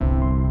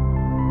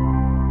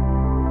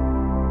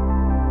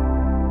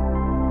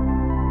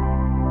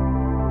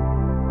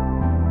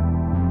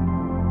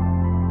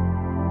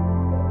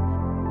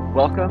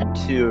welcome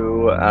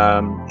to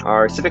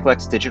our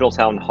CivicLex Digital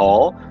Town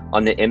Hall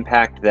on the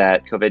impact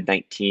that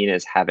COVID-19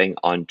 is having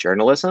on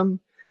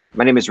journalism.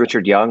 My name is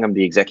Richard Young. I'm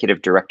the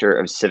Executive Director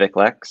of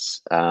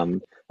CivicLex,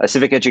 a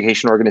civic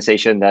education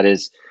organization that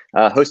is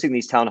hosting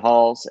these town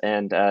halls.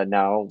 And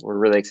now we're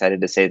really excited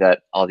to say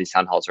that all these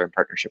town halls are in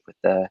partnership with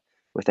the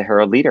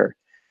Herald Leader.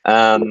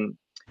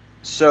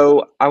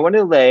 So I want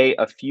to lay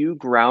a few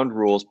ground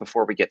rules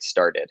before we get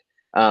started.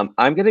 I'm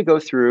going to go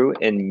through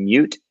and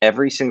mute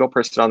every single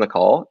person on the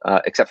call,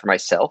 except for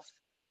myself.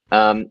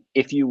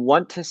 If you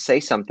want to say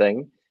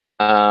something,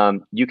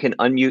 you can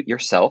unmute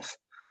yourself,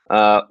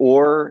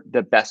 or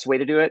the best way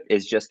to do it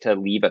is just to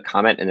leave a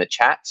comment in the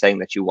chat saying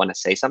that you want to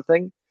say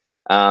something.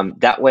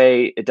 That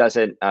way it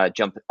doesn't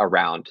jump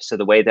around. So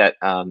the way that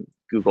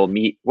Google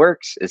Meet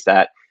works is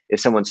that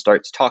if someone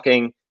starts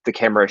talking, the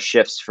camera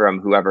shifts from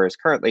whoever is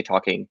currently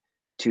talking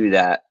to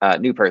that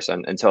new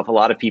person. And so if a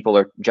lot of people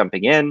are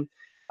jumping in,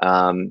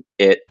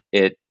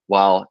 it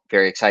while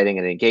very exciting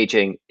and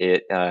engaging,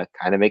 it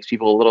kind of makes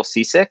people a little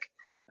seasick.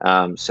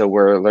 So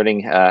we're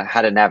learning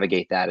how to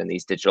navigate that in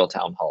these digital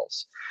town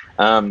halls.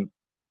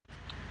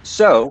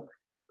 So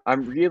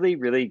I'm really,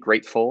 really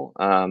grateful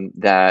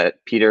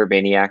that Peter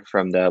Baniak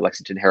from the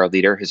Lexington Herald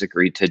Leader has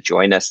agreed to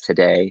join us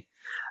today.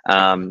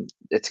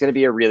 It's going to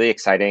be a really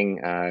exciting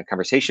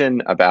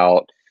conversation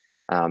about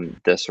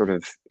the sort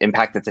of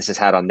impact that this has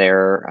had on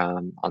their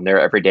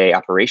everyday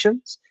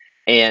operations,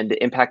 and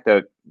the impact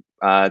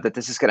that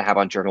this is going to have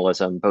on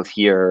journalism, both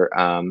here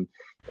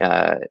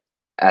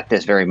at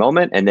this very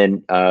moment and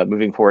then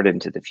moving forward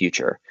into the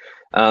future.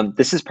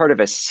 This is part of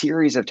a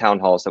series of town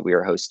halls that we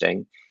are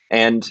hosting,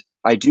 and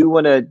I do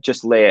want to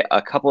just lay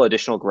a couple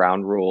additional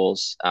ground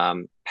rules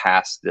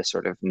past this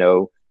sort of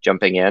no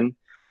jumping in.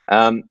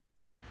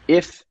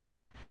 If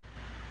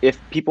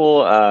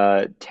people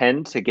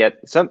tend to get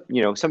some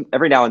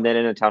every now and then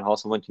in a town hall,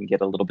 someone can get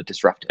a little bit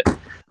disruptive.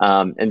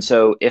 And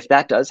so if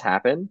that does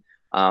happen,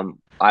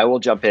 I will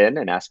jump in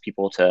and ask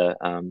people to,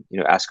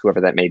 ask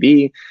whoever that may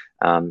be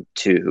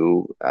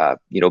to,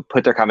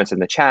 put their comments in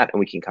the chat and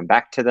we can come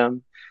back to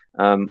them.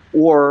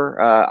 Or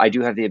I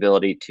do have the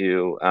ability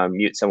to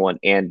mute someone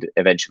and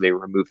eventually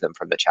remove them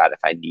from the chat if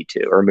I need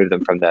to, or remove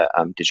them from the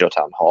digital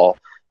town hall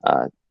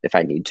if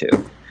I need to.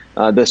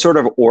 The sort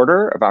of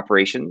order of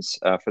operations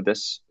for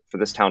this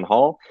town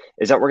hall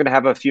is that we're going to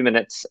have a few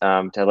minutes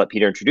to let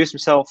Peter introduce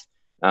himself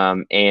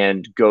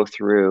and go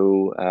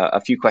through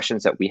a few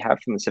questions that we have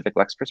from the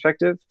CivicLex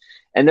perspective.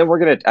 And then we're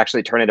going to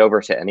actually turn it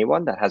over to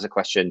anyone that has a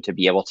question to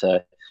be able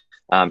to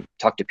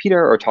talk to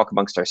Peter or talk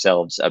amongst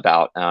ourselves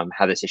about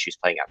how this issue is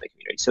playing out in the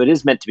community. So it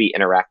is meant to be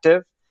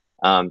interactive.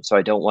 So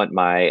I don't want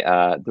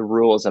the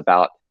rules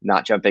about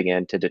not jumping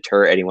in to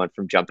deter anyone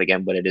from jumping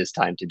in when it is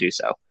time to do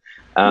so.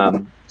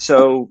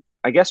 So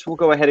I guess we'll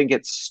go ahead and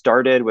get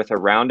started with a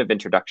round of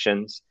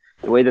introductions.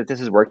 The way that this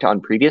has worked on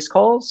previous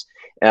calls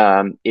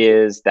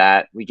is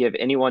that we give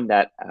anyone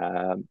that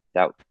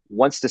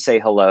wants to say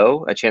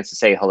hello a chance to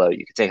say hello.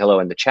 You can say hello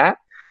in the chat,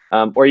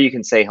 or you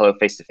can say hello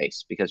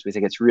face-to-face, because we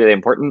think it's really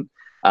important.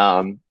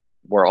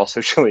 We're all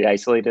socially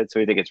isolated, so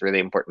we think it's really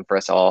important for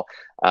us all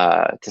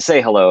to say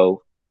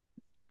hello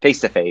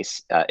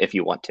face-to-face if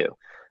you want to.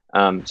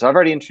 So I've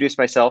already introduced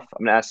myself.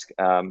 I'm going to ask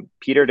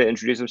Peter to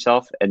introduce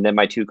himself, and then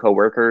my two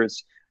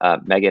coworkers,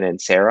 Megan and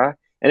Sarah.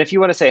 And if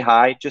you want to say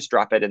hi, just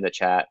drop it in the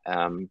chat,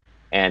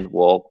 and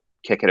we'll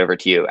kick it over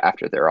to you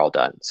after they're all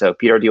done. So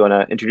Peter, do you want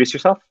to introduce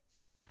yourself?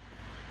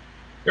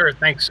 Sure,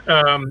 thanks.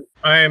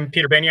 I'm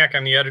Peter Baniak.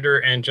 I'm the editor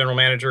and general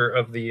manager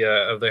of the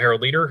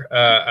Herald Leader.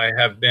 I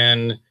have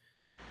been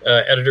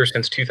editor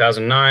since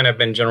 2009. I've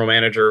been general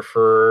manager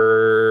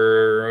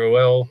for,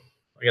 well,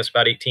 I guess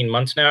about 18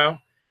 months now.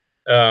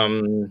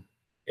 And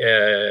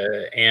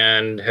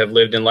have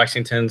lived in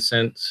Lexington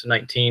since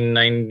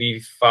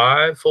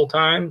 1995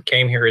 full-time.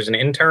 Came here as an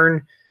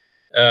intern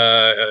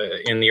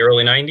in the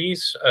early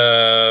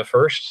 90s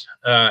first,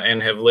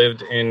 and have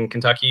lived in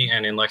Kentucky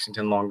and in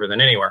Lexington longer than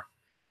anywhere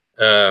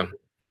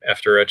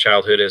after a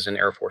childhood as an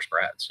Air Force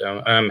brat.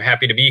 So I'm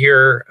happy to be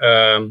here,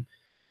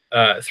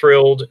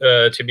 thrilled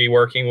to be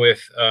working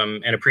with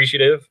and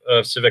appreciative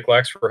of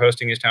CivicLex for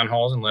hosting these town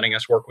halls and letting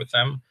us work with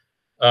them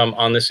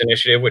on this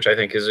initiative, which I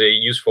think is a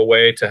useful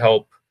way to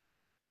help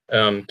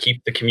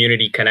keep the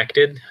community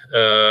connected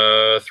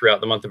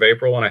throughout the month of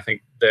April. And I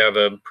think they have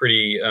a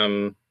pretty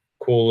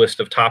cool list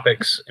of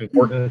topics,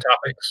 important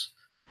topics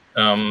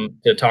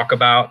to talk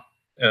about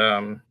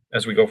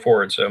as we go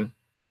forward. So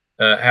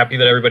happy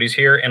that everybody's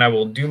here, and I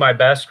will do my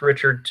best,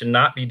 Richard, to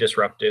not be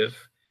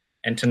disruptive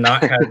and to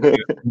not have you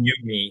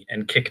mute me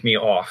and kick me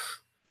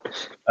off.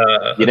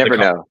 You never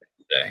know.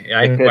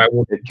 I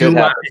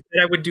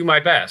would do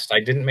my best. I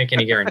didn't make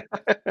any guarantees.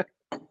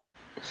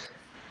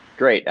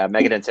 Great.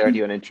 Megan and Sarah, do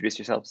you want to introduce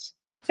yourselves?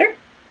 Sure.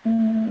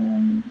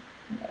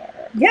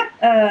 Yeah.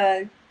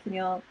 Can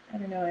y'all, I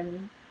don't know,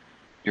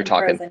 You're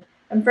talking. Frozen.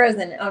 I'm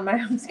frozen on my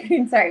home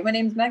screen. Sorry. My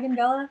name's Megan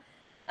Gullah.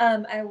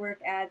 I work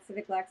at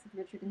CivicLex with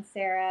Richard and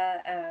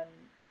Sarah.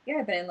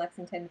 I've been in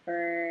Lexington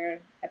for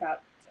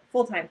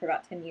full-time for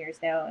about 10 years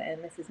now,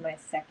 and this is my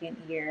second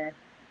year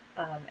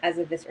as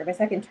of this, or my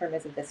second term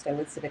as of Vista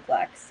with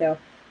CivicLex. So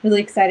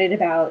really excited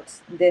about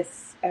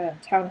this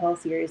town hall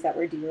series that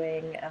we're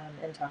doing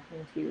and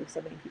talking to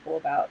so many people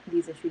about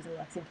these issues in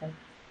Lexington.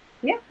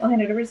 Yeah, I'll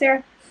hand it over to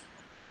Sarah.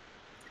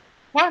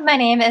 Yeah, my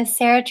name is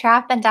Sarah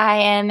Trapp, and I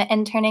am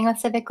interning with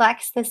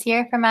CivicLex this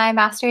year for my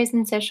master's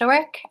in social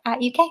work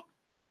at UK.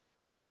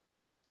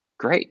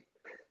 Great.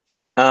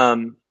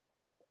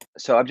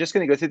 So I'm just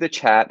going to go through the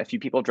chat. A few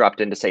people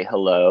dropped in to say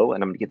hello,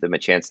 and I'm going to give them a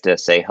chance to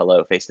say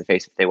hello face to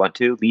face if they want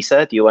to.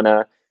 Lisa, do you want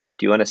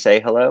to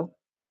say hello?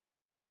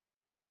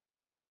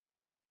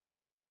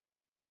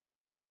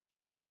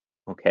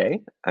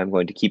 Okay, I'm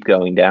going to keep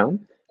going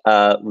down.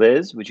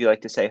 Liz, would you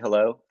like to say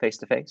hello face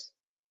to face?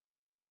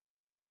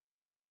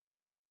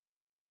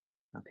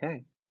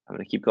 Okay, I'm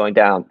going to keep going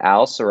down.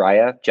 Al,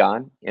 Soraya,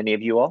 John, any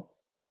of you all?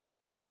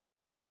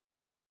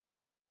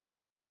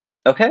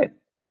 Okay.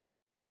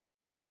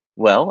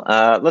 Well,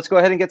 let's go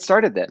ahead and get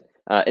started then.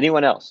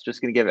 Anyone else?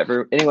 Just going to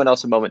give anyone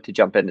else a moment to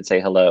jump in and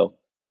say hello.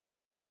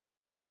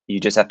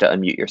 You just have to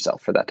unmute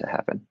yourself for that to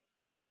happen.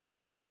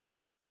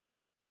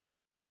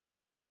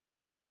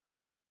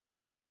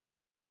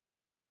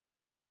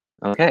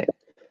 Okay.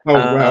 Oh,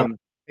 well,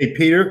 hey,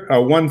 Peter,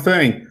 one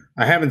thing.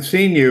 I haven't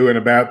seen you in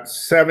about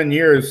 7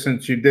 years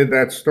since you did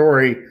that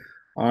story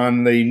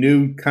on the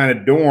new kind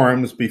of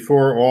dorms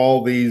before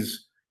all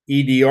these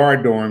EDR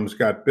dorms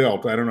got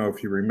built. I don't know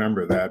if you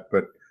remember that,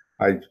 but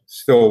I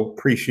still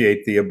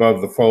appreciate the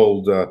above the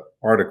fold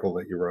article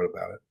that you wrote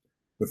about it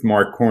with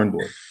Mark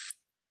Kornblum.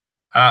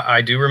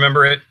 I do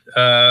remember it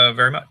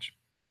very much.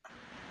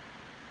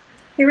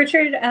 Hey,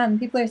 Richard,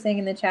 people are saying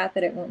in the chat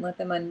that it won't let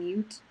them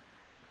unmute.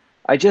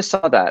 I just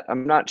saw that.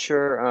 I'm not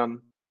sure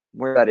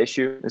where that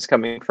issue is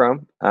coming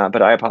from,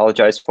 but I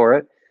apologize for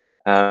it.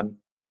 I'm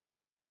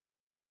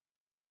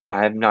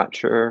not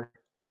sure.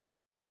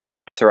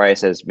 Soraya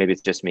says maybe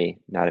it's just me,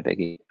 not a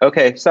biggie.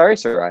 Okay, sorry,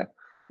 Soraya.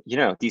 You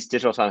know, these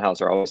digital town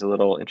halls are always a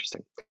little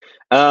interesting.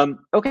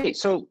 Okay,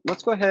 so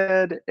let's go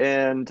ahead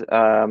and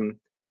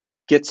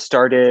get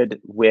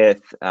started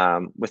with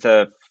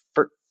a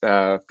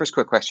first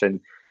quick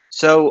question.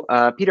 So,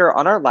 Peter,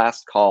 on our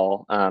last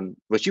call,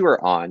 which you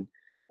were on,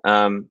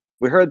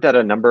 we heard that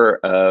a number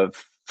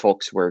of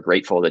folks were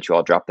grateful that you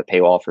all dropped the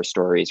paywall for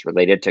stories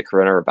related to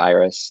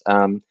coronavirus.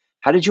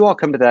 How did you all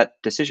come to that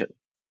decision?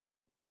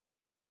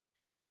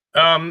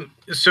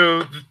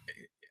 So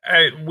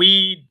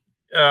we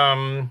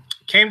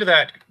came to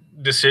that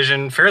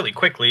decision fairly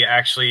quickly,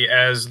 actually,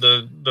 as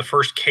the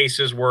first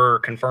cases were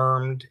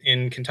confirmed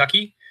in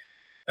Kentucky.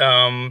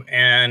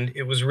 And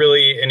it was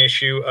really an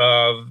issue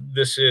of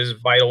this is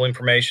vital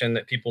information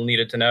that people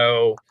needed to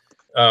know,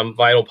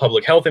 vital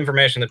public health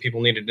information that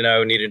people needed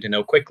to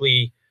know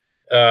quickly.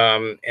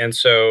 And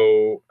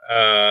so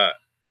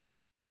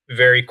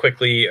very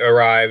quickly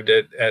arrived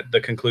at the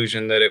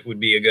conclusion that it would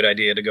be a good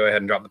idea to go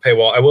ahead and drop the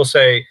paywall. I will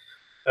say,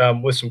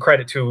 with some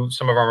credit to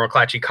some of our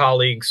McClatchy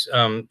colleagues,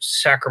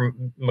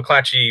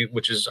 McClatchy,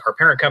 which is our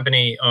parent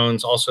company,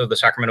 owns also the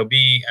Sacramento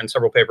Bee and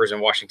several papers in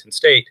Washington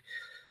State,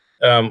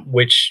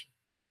 which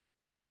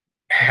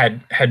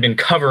had been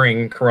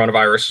covering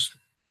coronavirus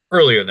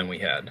earlier than we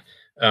had,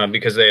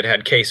 because they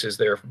had cases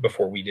there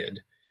before we did.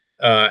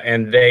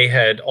 And they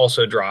had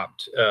also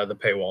dropped the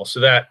paywall. So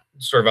that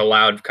sort of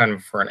allowed kind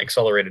of for an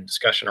accelerated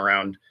discussion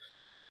around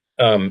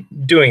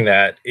doing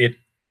that.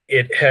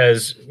 It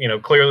has,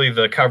 clearly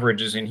the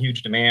coverage is in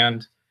huge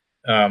demand.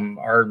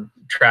 Our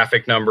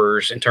traffic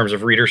numbers in terms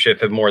of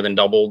readership have more than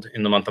doubled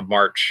in the month of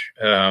March.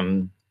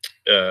 And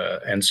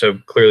so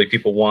clearly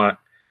people want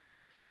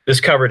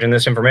this coverage and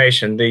this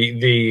information.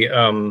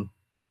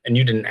 And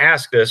you didn't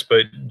ask this,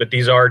 but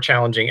these are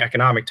challenging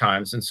economic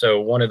times. And so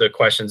one of the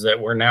questions that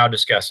we're now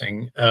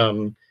discussing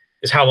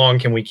is how long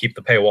can we keep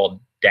the paywall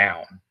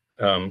down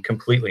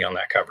completely on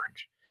that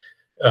coverage?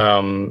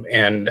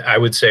 And I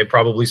would say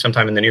probably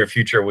sometime in the near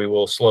future, we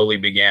will slowly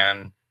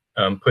begin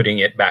putting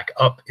it back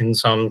up in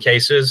some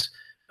cases.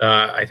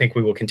 I think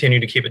we will continue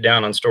to keep it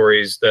down on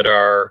stories that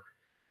are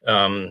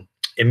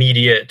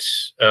immediate,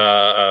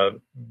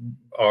 giving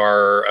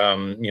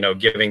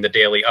the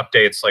daily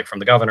updates like from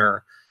the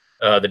governor,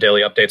 the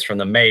daily updates from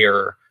the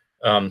mayor,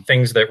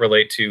 things that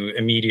relate to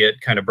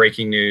immediate kind of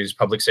breaking news,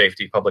 public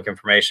safety, public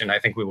information. I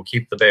think we will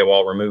keep the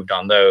paywall removed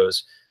on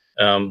those.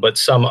 But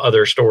some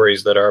other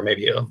stories that are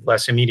maybe of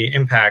less immediate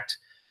impact,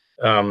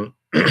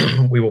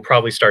 we will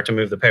probably start to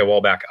move the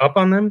paywall back up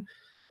on them.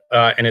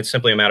 And it's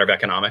simply a matter of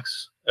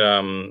economics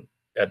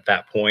at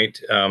that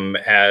point.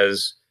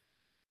 As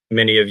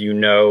many of you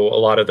know, a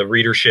lot of the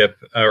readership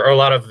or a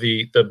lot of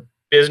the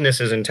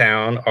businesses in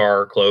town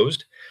are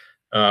closed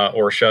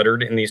or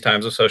shuttered in these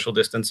times of social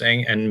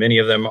distancing. And many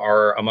of them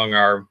are among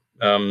our,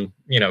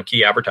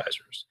 key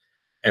advertisers.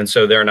 And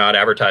so they're not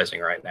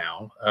advertising right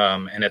now.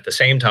 And at the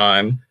same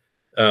time,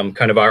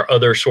 kind of our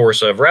other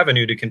source of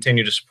revenue to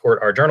continue to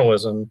support our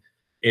journalism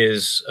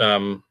is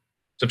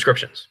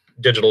subscriptions,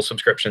 digital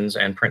subscriptions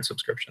and print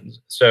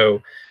subscriptions.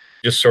 So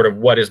just sort of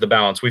what is the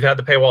balance? We've had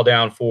the paywall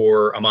down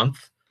for a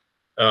month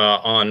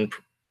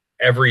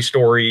every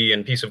story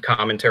and piece of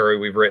commentary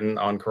we've written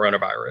on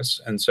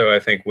coronavirus. And so I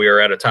think we are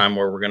at a time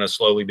where we're going to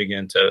slowly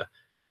begin to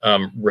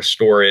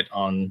restore it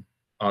on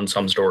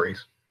some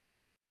stories.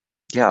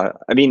 Yeah,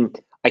 I mean,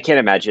 I can't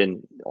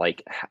imagine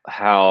like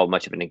how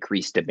much of an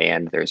increased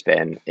demand there's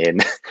been in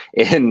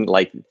in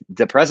like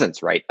the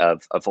presence, right,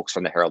 of folks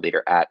from the Herald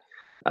Leader at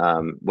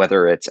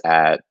whether it's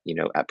at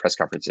at press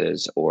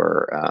conferences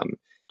or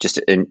just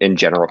in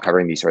general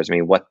covering these stories. I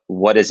mean,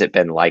 what has it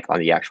been like on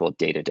the actual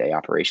day-to-day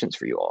operations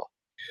for you all?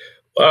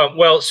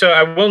 Well, so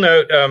I will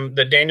note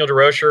that Daniel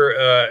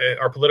DeRocher,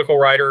 our political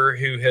writer,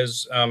 who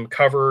has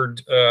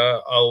covered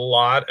a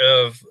lot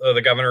of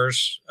the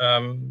governor's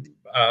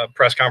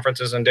press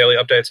conferences and daily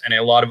updates, and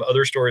a lot of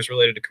other stories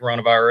related to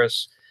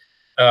coronavirus,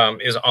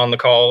 is on the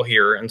call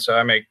here. And so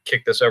I may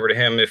kick this over to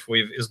him.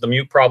 Is the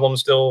mute problem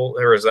still,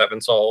 or has that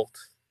been solved?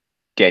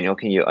 Daniel,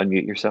 can you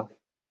unmute yourself?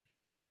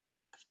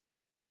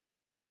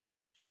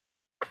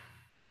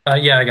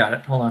 Yeah, I got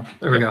it. Hold on.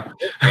 There we go.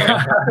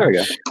 There we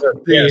go.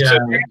 Yeah,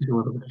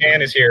 so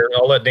Dan is here.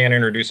 I'll let Dan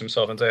introduce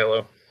himself and say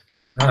hello.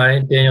 Hi,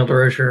 Daniel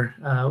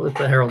DeRocher with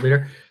the Herald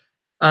Leader.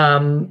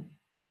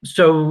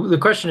 So the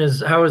question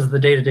is, how has the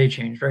day-to-day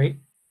changed, right?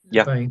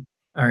 Yeah.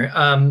 All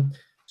right.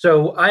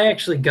 So I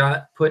actually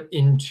got put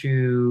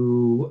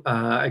into,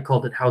 I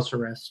called it house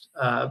arrest,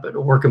 but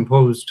a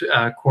work-imposed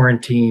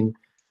quarantine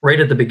right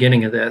at the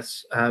beginning of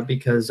this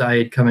because I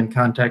had come in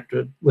contact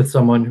with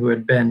someone who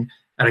had been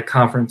at a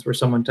conference where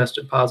someone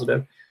tested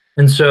positive.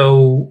 And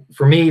so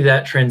for me,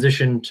 that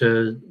transition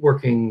to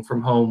working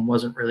from home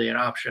wasn't really an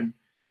option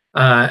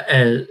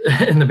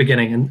in the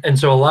beginning. And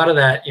so a lot of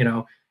that,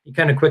 you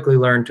kind of quickly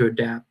learn to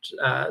adapt.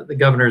 The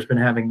governor's been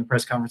having the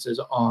press conferences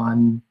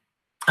on,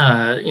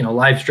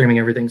 live streaming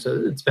everything.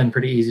 So it's been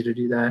pretty easy to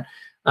do that.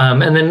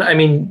 And then, I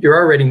mean, you're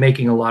already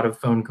making a lot of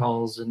phone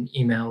calls and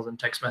emails and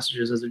text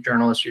messages as a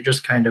journalist. You're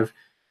just kind of,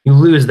 you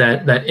lose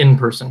that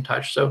in-person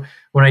touch. So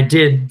when I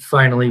did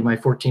finally, my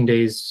 14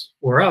 days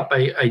were up,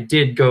 I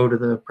did go to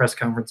the press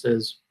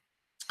conferences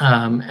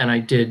and I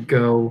did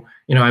go,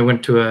 I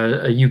went to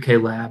a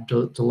UK lab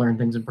to learn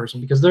things in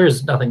person because there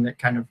is nothing that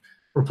kind of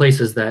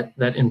replaces that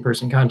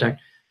in-person contact.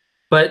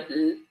 But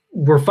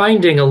we're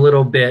finding a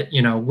little bit,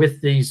 with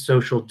these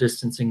social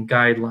distancing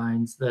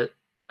guidelines that,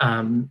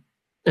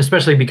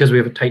 especially because we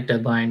have a tight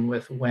deadline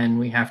with when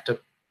we have to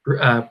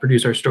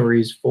produce our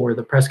stories for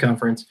the press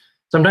conference,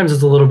 sometimes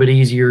it's a little bit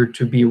easier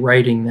to be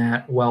writing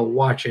that while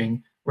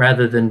watching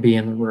rather than be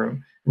in the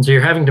room. And so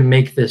you're having to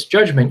make this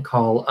judgment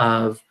call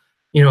of,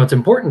 it's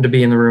important to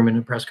be in the room in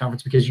a press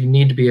conference because you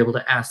need to be able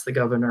to ask the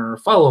governor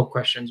follow-up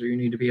questions, or you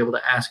need to be able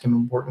to ask him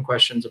important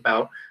questions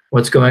about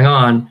what's going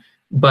on.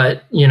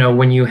 But,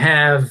 when you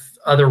have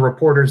other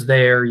reporters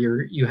there,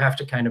 you have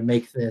to kind of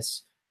make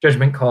this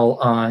judgment call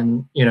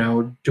on,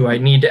 do I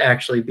need to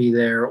actually be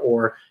there,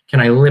 or can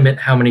I limit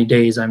how many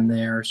days I'm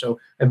there? So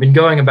I've been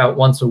going about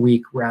once a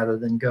week rather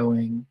than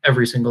going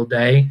every single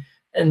day.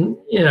 And,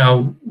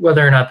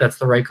 whether or not that's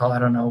the right call, I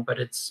don't know, but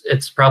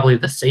it's probably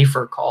the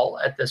safer call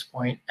at this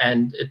point.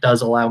 And it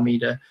does allow me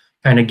to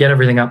kind of get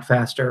everything up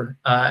faster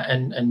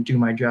and do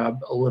my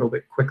job a little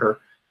bit quicker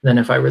than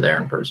if I were there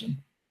in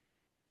person.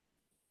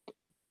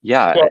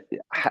 Yeah.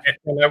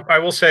 Well, and I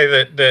will say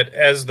that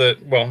as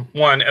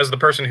the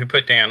person who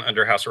put Dan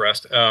under house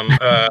arrest,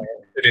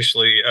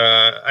 judicially,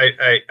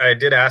 I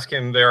did ask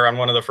him there on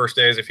one of the first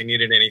days if he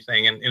needed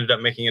anything, and ended up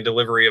making a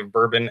delivery of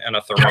bourbon and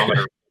a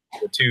thermometer.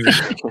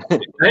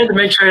 I had to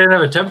make sure I didn't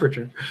have a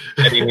temperature.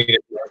 That he needed.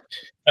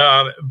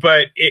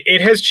 But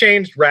it has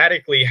changed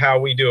radically how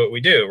we do what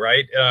we do,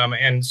 right?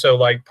 And so,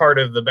 like, part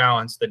of the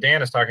balance that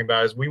Dan is talking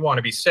about is we want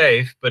to be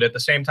safe, but at the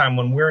same time,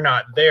 when we're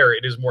not there,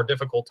 it is more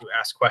difficult to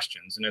ask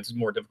questions, and it's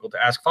more difficult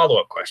to ask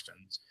follow-up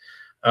questions.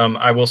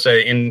 I will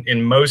say,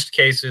 in most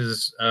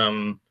cases,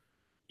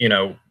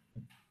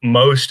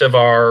 most of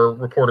our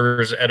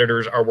reporters,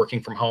 editors are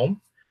working from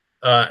home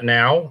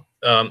now.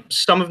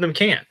 Some of them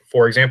can't.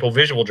 For example,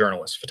 visual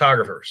journalists,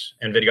 photographers,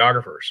 and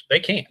videographers, they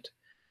can't.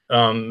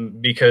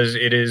 Because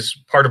it is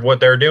part of what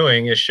they're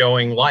doing is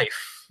showing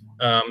life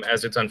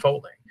as it's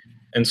unfolding.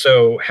 And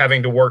so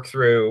having to work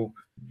through,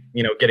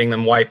 getting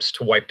them wipes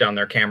to wipe down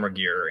their camera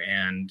gear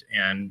and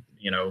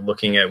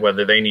looking at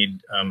whether they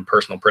need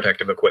personal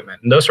protective equipment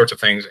and those sorts of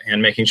things,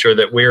 and making sure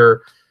that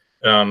we're,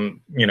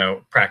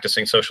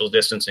 practicing social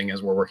distancing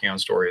as we're working on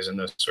stories and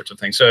those sorts of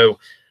things. So,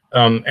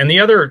 and the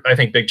other, I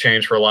think, big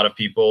change for a lot of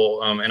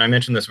people, and I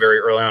mentioned this very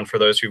early on for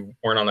those who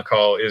weren't on the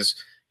call, is,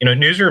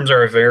 newsrooms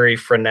are a very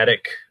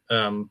frenetic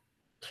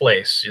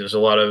place. There's a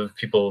lot of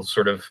people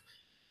sort of,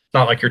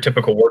 not like your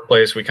typical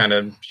workplace. We kind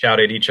of shout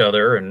at each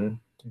other and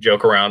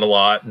joke around a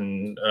lot.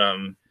 And,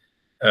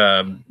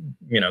 the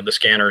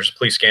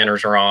police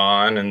scanners are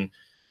on, and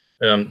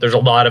there's a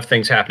lot of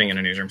things happening in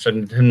a newsroom. So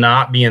to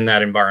not be in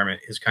that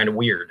environment is kind of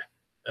weird,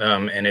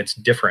 and it's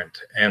different.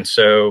 And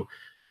so,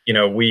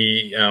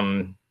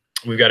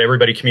 we've got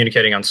everybody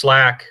communicating on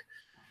Slack.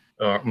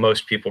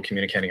 Most people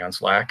communicating on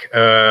Slack,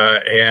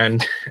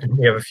 and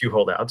we have a few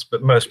holdouts,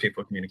 but most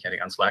people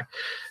communicating on Slack.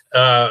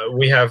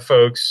 We have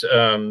folks,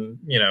 on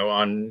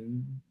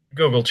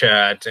Google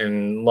Chat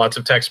and lots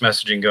of text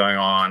messaging going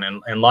on,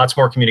 and lots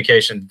more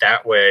communication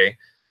that way,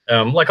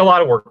 like a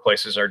lot of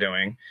workplaces are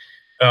doing.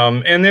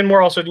 And then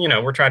we're also,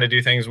 we're trying to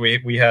do things.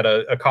 We had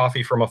a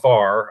coffee from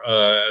afar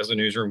as a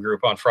newsroom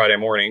group on Friday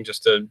morning,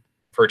 just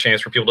for a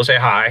chance for people to say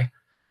hi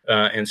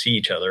and see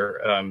each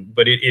other.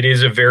 But it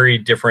is a very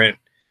different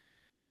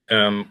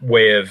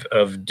way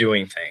of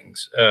doing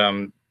things.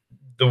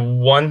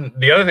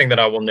 The other thing that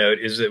I will note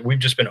is that we've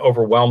just been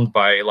overwhelmed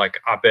by like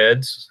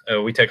op-eds.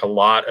 We take a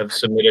lot of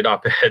submitted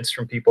op-eds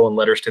from people and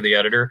letters to the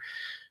editor,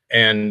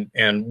 and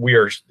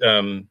there's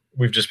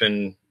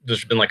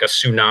been like a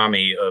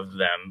tsunami of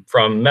them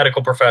from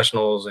medical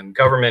professionals and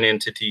government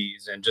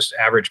entities and just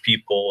average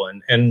people,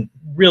 and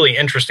really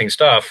interesting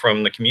stuff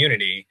from the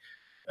community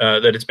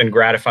that it's been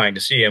gratifying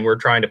to see. And we're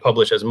trying to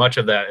publish as much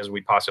of that as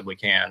we possibly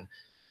can,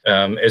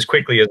 as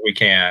quickly as we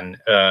can,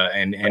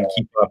 and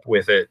keep up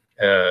with it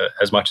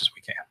as much as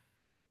we can.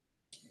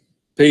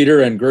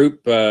 Peter and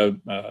group,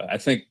 I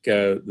think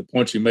the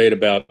point you made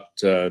about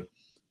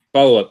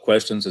follow-up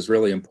questions is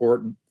really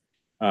important.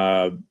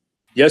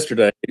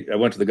 Yesterday, I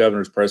went to the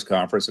governor's press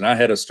conference, and I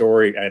had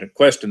a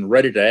question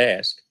ready to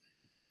ask.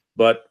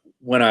 But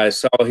when I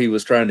saw he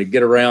was trying to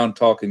get around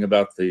talking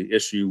about the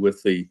issue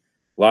with the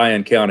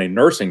Lyon County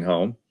nursing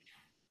home,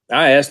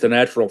 I asked a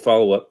natural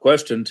follow-up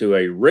question to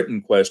a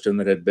written question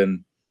that had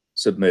been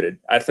submitted.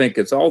 I think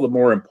it's all the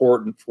more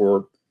important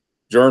for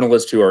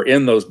journalists who are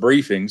in those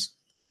briefings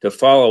to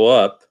follow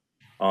up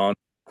on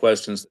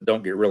questions that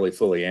don't get really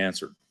fully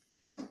answered.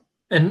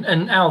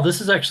 And Al, this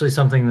is actually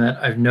something that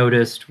I've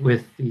noticed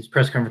with these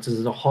press conferences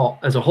as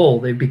a whole.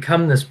 They've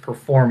become this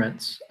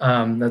performance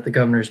that the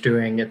governor's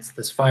doing. It's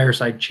this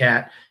fireside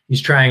chat.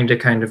 He's trying to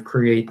kind of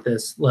create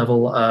this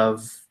level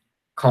of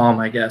calm,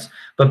 I guess.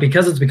 But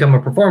because it's become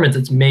a performance,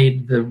 it's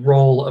made the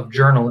role of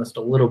journalist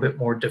a little bit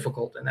more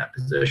difficult in that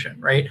position,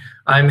 right?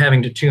 I'm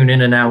having to tune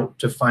in and out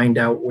to find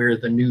out where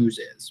the news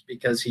is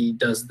because he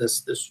does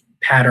this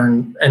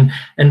pattern.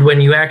 And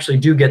when you actually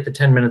do get the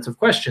 10 minutes of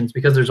questions,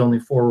 because there's only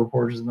 4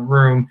 reporters in the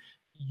room,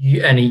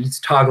 and he's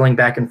toggling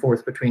back and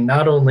forth between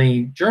not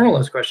only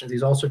journalist questions,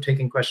 he's also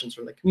taking questions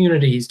from the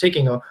community. He's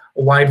taking a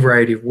wide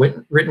variety of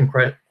written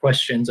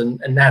questions,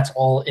 and that's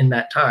all in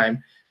that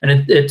time.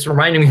 And it's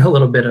reminding me a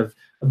little bit of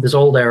this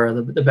old era,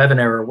 the Bevan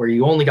era, where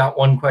you only got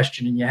one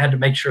question and you had to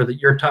make sure that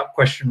your top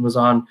question was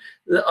on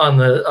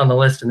the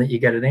list and that you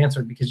get it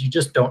answered, because you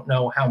just don't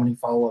know how many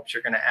follow-ups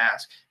you're going to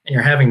ask, and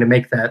you're having to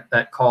make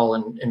that call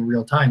in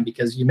real time,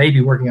 because you may be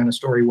working on a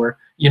story where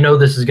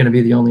this is going to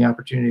be the only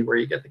opportunity where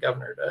you get the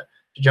governor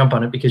to jump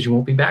on it, because you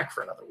won't be back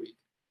for another week.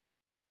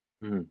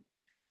 Mm-hmm.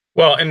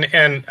 Well,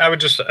 and I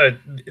would just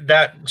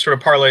that sort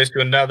of parlays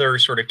to another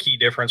sort of key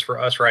difference for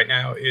us right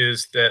now,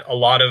 is that a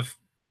lot of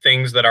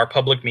things that are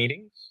public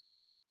meetings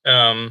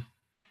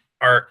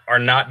are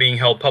not being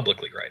held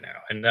publicly right now.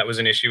 And that was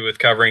an issue with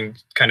covering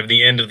kind of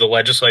the end of the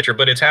legislature,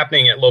 but it's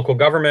happening at local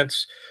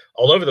governments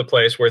all over the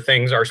place where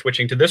things are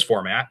switching to this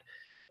format,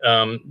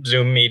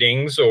 Zoom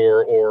meetings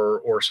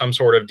or some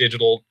sort of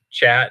digital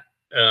chat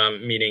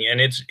meeting. And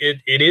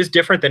it is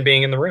different than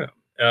being in the room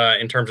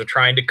in terms of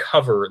trying to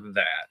cover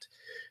that.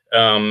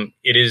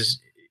 It is,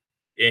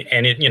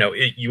 and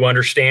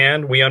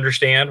we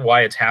understand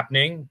why it's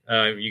happening.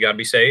 You got to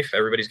be safe.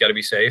 Everybody's got to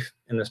be safe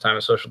in this time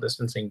of social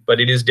distancing, but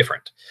it is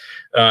different.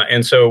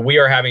 And so we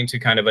are having to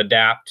kind of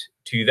adapt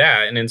to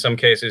that. And in some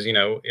cases,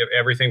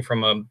 everything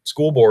from a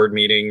school board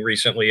meeting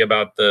recently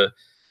about the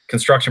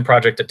construction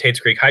project at Tates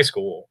Creek High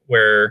School,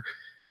 where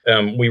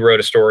we wrote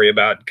a story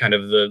about kind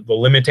of the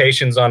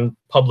limitations on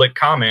public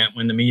comment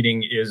when the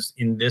meeting is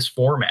in this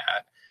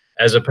format,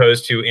 as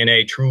opposed to in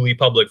a truly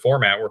public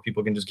format where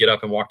people can just get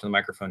up and walk to the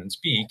microphone and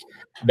speak.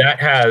 That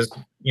has,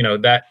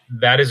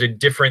 that is a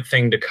different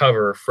thing to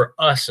cover for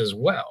us as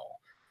well.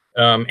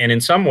 And in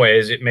some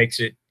ways, it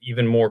makes it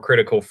even more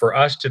critical for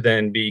us to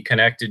then be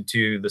connected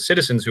to the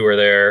citizens who are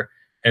there,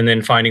 and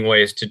then finding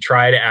ways to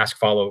try to ask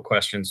follow-up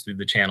questions through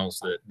the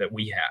channels that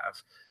we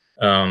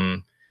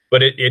have.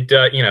 But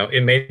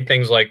it made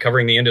things like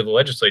covering the end of the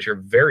legislature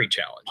very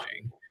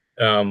challenging.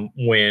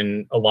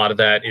 When a lot of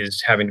that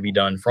is having to be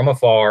done from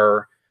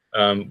afar.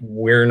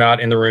 We're not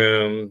in the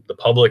room. The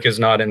public is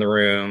not in the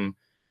room.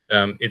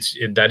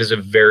 That is a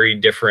very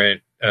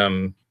different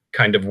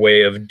kind of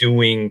way of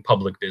doing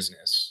public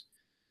business.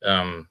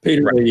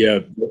 Peter,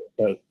 right.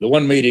 The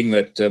one meeting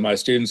that my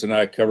students and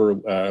I cover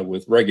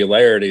with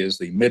regularity is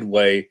the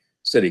Midway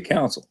City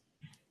Council.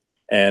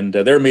 And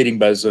they're meeting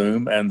by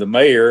Zoom, and the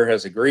mayor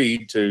has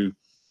agreed to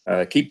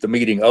keep the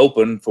meeting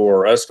open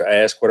for us to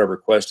ask whatever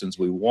questions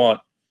we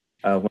want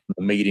when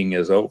the meeting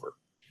is over.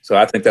 So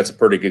I think that's a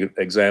pretty good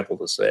example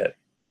to set.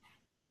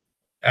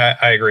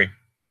 I agree.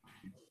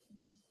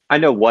 I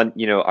know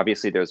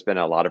obviously there's been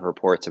a lot of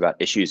reports about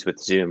issues with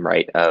Zoom,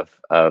 right? Of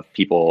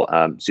people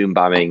Zoom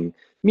bombing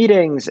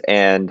meetings,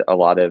 and a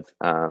lot of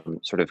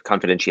sort of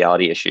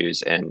confidentiality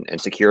issues and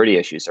security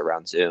issues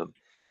around Zoom.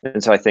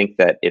 And so I think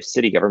that if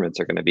city governments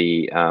are going to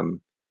be,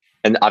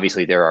 and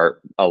obviously there are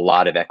a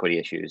lot of equity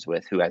issues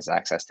with who has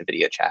access to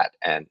video chat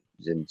and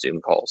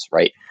Zoom calls,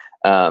 right?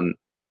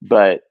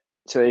 But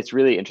So it's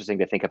really interesting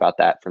to think about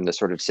that from the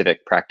sort of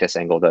civic practice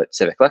angle that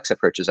CivicLex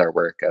approaches our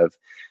work of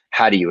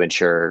how do you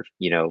ensure,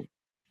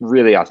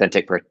 really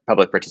authentic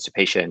public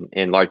participation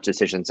in large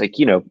decisions like,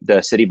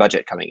 the city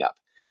budget coming up,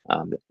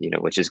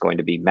 which is going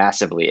to be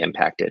massively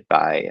impacted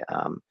by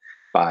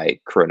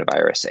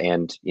coronavirus.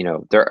 And,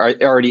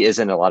 already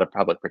isn't a lot of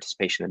public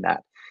participation in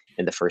that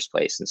in the first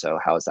place. And so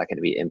how is that going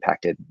to be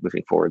impacted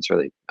moving forward? It's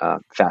really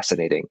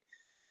fascinating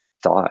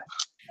thought.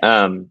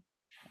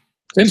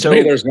 Seems to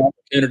me there's an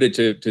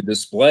opportunity to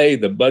display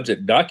the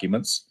budget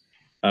documents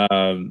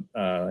in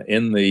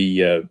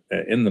the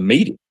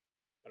meeting.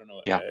 I don't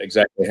know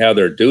exactly how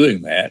they're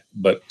doing that,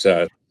 but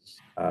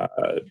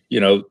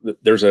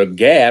there's a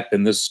gap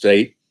in this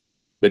state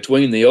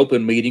between the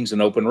open meetings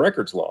and open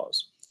records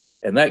laws,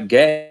 and that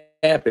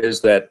gap is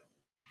that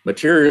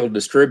material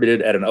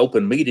distributed at an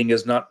open meeting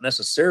is not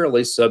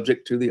necessarily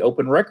subject to the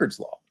open records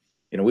law.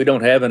 We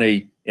don't have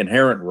any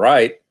inherent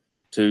right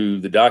to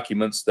the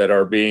documents that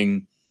are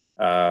being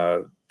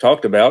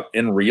talked about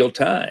in real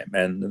time,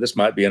 and this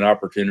might be an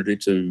opportunity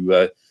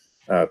to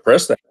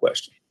press that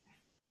question.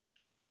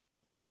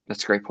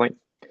 That's a great point.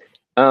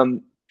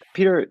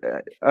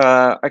 Peter,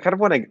 I kind of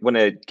want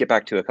to get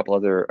back to a couple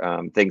other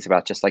things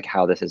about just like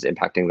how this is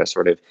impacting the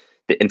sort of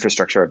the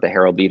infrastructure of the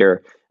Herald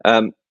Leader.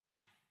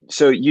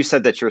 So you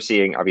said that you're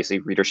seeing obviously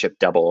readership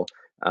double,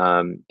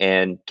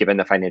 and given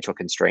the financial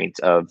constraints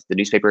of the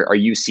newspaper, are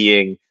you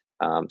seeing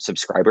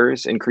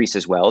subscribers increase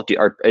as well?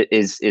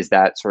 Is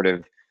that sort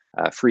of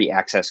free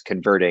access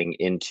converting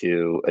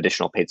into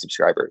additional paid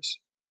subscribers?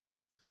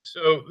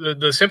 So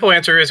the simple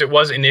answer is it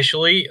was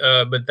initially,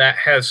 but that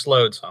has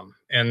slowed some,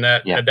 and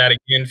that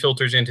again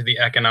filters into the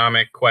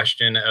economic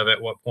question of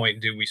at what point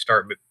do we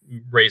start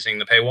raising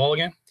the paywall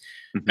again?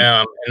 Mm-hmm.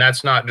 And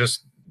that's not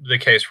just the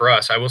case for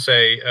us. I will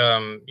say,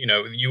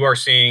 you are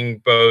seeing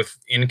both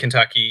in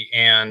Kentucky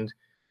and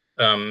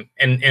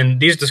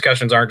these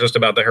discussions aren't just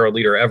about the Herald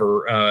Leader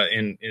ever,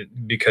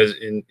 because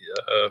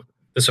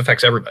this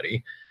affects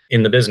everybody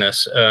in the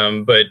business.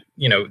 But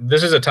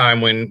this is a time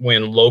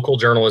when local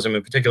journalism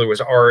in particular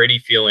was already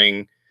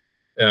feeling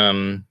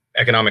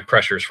economic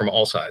pressures from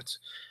all sides.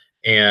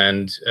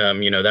 And,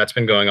 that's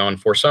been going on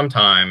for some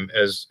time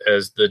as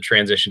the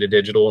transition to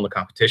digital and the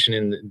competition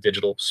in the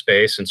digital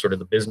space and sort of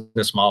the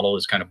business model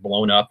is kind of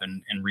blown up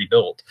and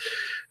rebuilt.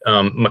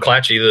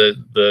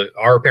 McClatchy,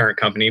 our parent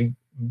company,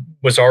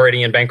 was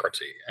already in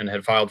bankruptcy and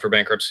had filed for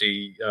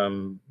bankruptcy,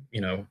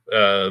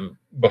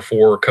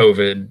 before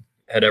COVID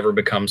had ever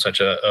become such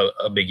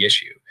a big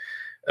issue.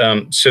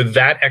 So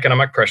that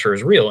economic pressure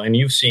is real. And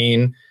you've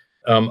seen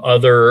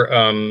other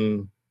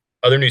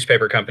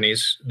newspaper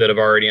companies that have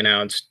already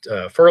announced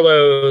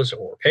furloughs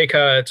or pay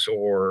cuts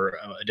or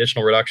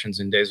additional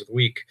reductions in days of the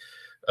week.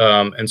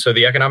 And so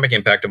the economic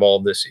impact of all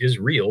of this is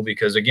real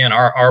because, again,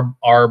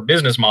 our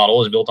business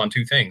model is built on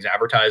two things: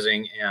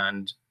 advertising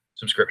and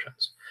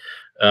subscriptions.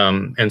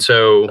 And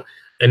so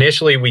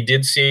initially we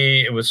did see,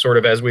 it was sort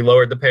of as we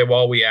lowered the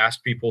paywall, we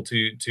asked people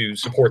to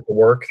support the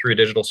work through a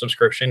digital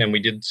subscription, and we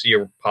did see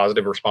a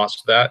positive response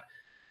to that.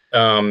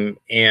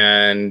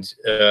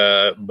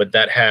 But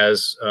that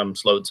has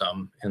slowed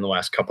some in the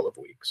last couple of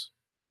weeks.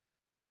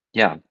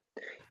 Yeah.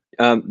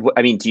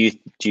 I mean, do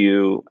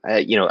you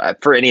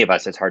for any of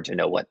us, it's hard to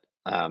know what,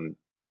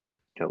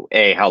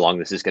 A, how long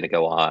this is going to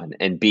go on,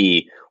 and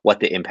B,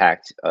 what the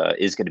impact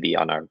is going to be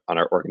on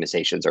our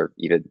organizations or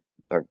even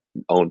our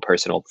own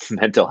personal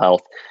mental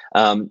health.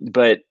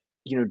 But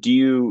do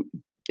you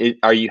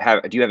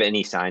have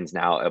any signs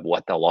now of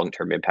what the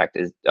long-term impact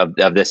is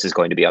of this is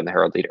going to be on the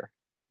Herald Leader?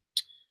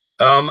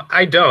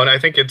 I don't. I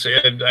think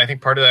I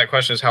think part of that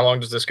question is how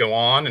long does this go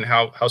on, and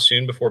how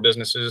soon before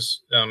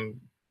businesses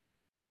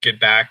get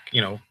back,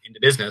 into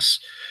business.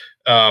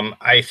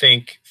 I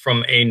think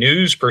from a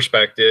news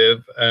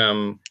perspective,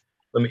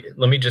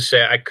 let me just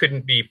say I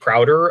couldn't be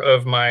prouder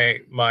of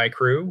my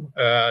crew.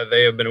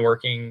 They have been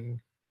working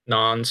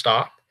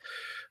nonstop.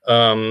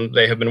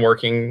 They have been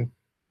working,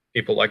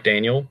 people like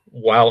Daniel,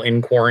 while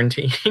in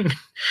quarantine.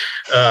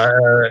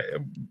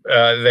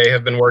 They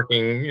have been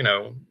working,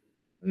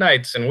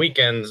 nights and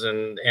weekends,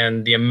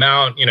 and the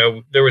amount,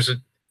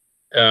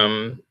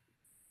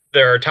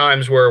 there are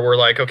times where we're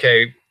like,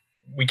 okay,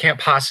 we can't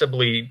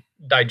possibly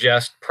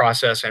digest,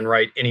 process, and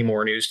write any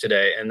more news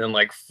today, and then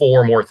like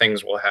 4 more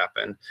things will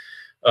happen.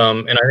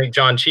 And I think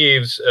John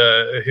Cheeves,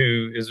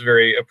 who is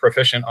very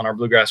proficient on our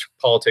Bluegrass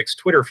Politics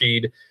Twitter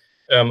feed,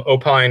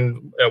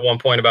 opined at one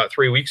point about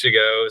 3 weeks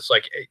ago, it's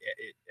like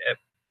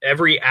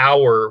every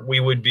hour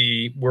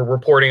we're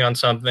reporting on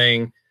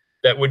something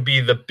that would be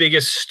the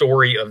biggest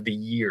story of the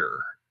year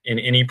in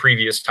any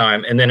previous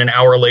time. And then an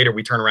hour later,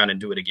 we turn around and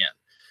do it again.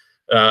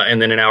 And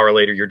then an hour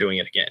later, you're doing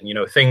it again.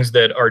 Things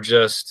that are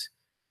just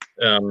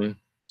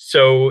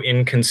so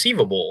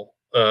inconceivable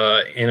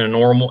in a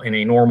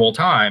normal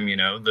time.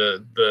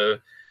 The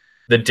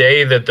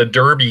day that the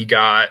Derby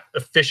got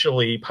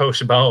officially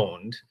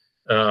postponed,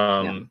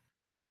 that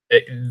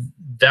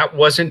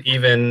wasn't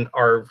even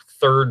our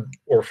 3rd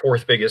or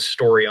 4th biggest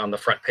story on the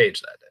front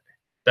page that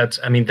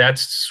day.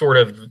 That's sort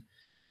of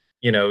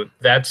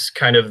that's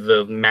kind of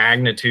the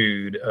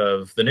magnitude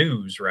of the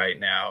news right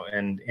now,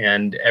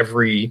 and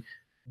every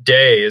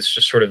day is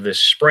just sort of this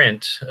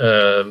sprint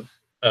through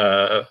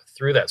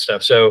that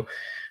stuff. So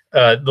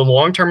the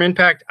long-term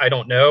impact, I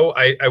don't know.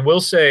 I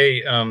will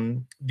say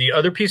the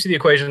other piece of the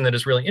equation that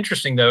is really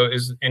interesting, though,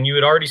 is, and you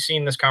had already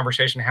seen this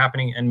conversation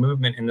happening and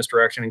movement in this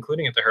direction,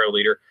 including at the Herald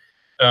Leader,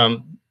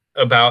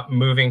 about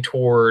moving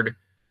toward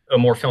a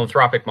more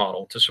philanthropic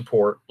model to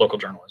support local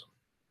journalism.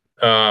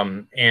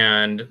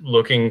 And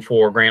looking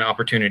for grant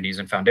opportunities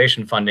and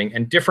foundation funding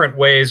and different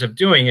ways of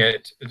doing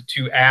it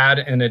to add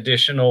an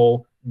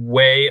additional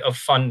way of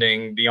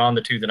funding beyond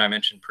the two that I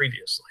mentioned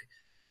previously.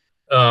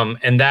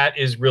 And that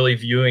is really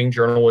viewing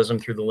journalism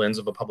through the lens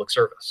of a public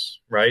service,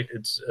 right?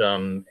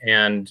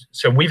 And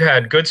so we've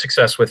had good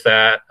success with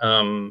that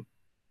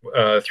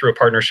through a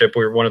partnership.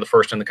 We were one of the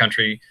first in the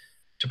country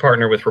to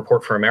partner with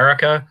Report for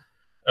America,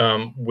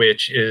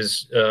 which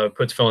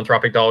puts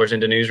philanthropic dollars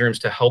into newsrooms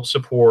to help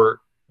support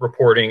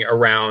reporting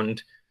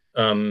around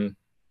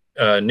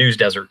news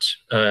deserts,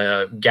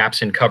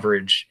 gaps in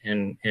coverage.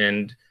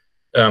 And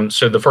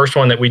so the first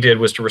one that we did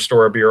was to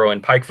restore a bureau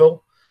in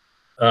Pikeville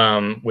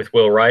with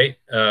Will Wright.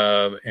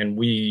 And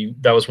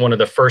that was one of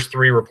the first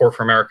 3 Report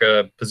for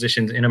America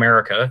positions in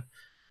America.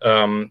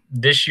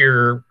 This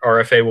year,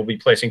 RFA will be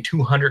placing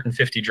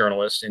 250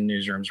 journalists in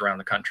newsrooms around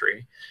the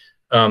country.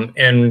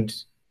 And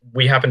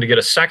we happened to get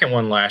a second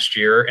one last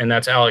year, and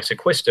that's Alex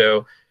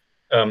Acquisto.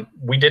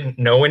 We didn't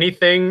know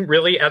anything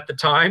really at the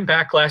time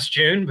back last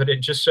June, but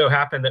it just so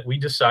happened that we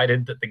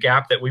decided that the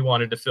gap that we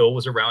wanted to fill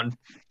was around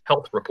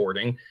health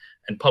reporting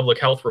and public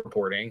health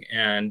reporting.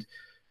 And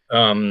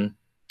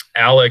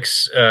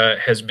Alex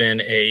has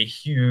been a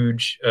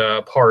huge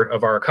part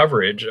of our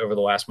coverage over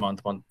the last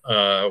month while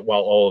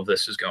all of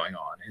this is going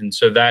on. And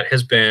so that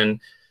has been,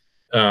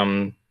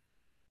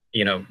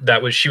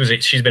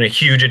 she's been a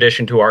huge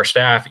addition to our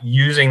staff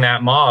using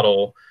that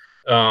model.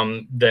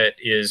 That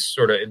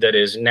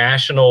is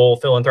national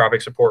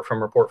philanthropic support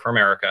from Report for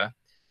America.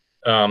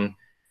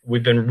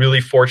 We've been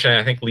really fortunate.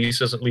 I think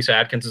Lisa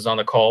Atkins is on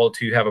the call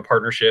to have a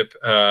partnership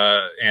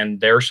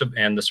and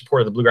the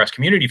support of the Bluegrass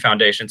Community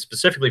Foundation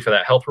specifically for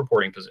that health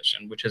reporting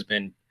position, which has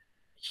been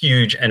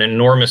huge and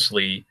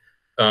enormously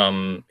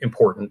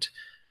important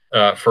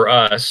for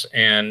us.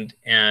 And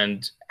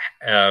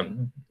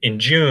in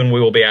June we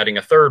will be adding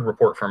a third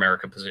Report for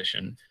America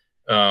position,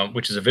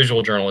 which is a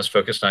visual journalist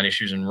focused on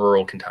issues in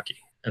rural Kentucky.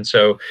 And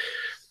so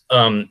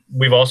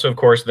we've also, of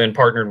course, then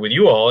partnered with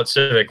you all at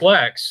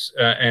CivicLex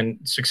and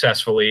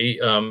successfully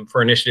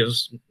for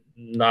initiatives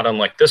not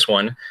unlike this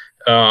one,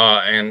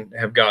 and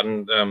have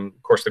gotten,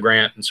 of course, the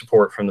grant and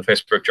support from the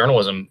Facebook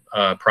Journalism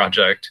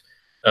Project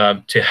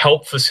to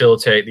help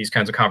facilitate these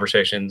kinds of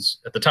conversations.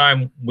 At the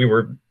time, we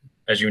were,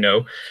 as you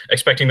know,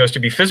 expecting those to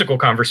be physical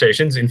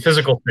conversations in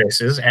physical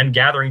spaces and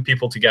gathering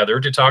people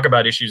together to talk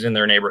about issues in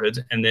their neighborhoods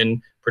and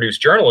then produce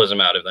journalism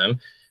out of them.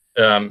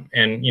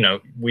 And,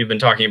 we've been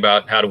talking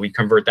about how do we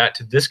convert that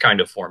to this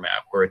kind of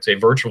format where it's a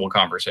virtual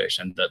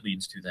conversation that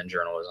leads to then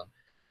journalism.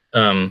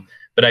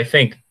 But I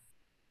think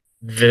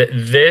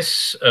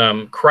this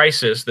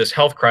crisis, this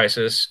health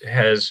crisis,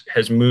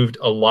 has moved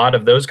a lot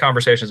of those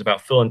conversations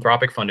about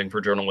philanthropic funding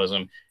for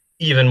journalism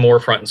even more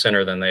front and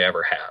center than they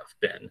ever have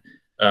been.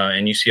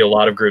 And you see a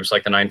lot of groups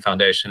like the Nine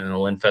Foundation and the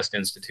Linfest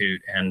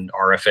Institute and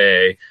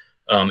RFA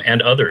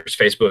and others,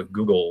 Facebook,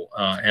 Google,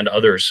 and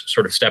others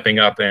sort of stepping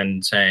up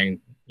and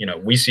saying,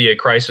 we see a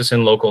crisis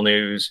in local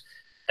news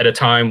at a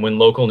time when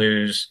local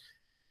news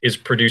is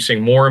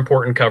producing more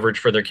important coverage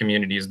for their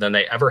communities than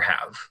they ever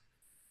have.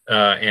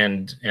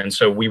 And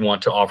so we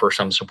want to offer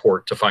some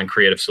support to find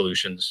creative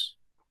solutions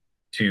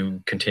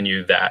to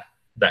continue that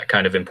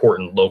kind of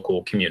important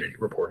local community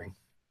reporting.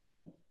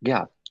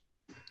 Yeah.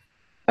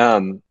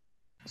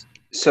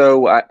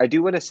 So I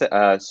do want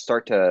to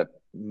start to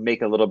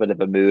make a little bit of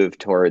a move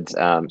towards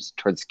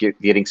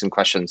getting some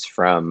questions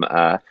from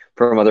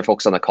other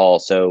folks on the call.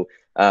 So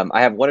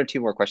I have 1 or 2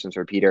 more questions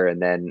for Peter,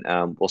 and then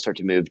we'll start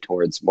to move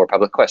towards more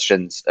public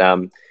questions.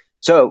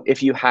 So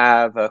if you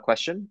have a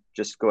question,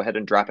 just go ahead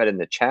and drop it in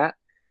the chat,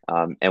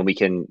 and we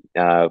can,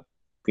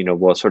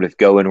 we'll sort of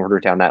go in order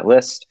down that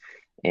list.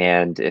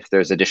 And if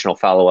there's additional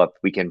follow-up,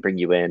 we can bring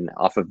you in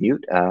off of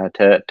mute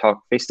to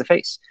talk face to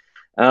face.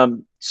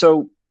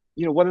 So,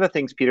 one of the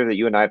things, Peter, that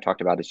you and I have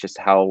talked about is just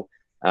how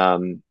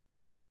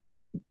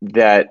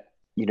that,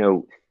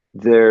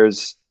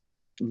 there's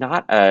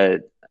not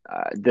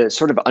the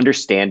sort of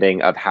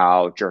understanding of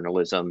how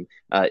journalism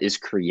is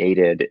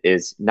created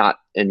is not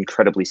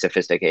incredibly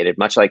sophisticated,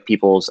 much like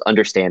people's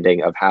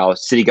understanding of how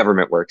city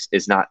government works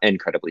is not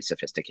incredibly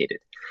sophisticated.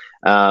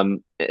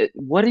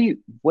 What do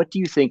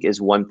you think is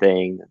one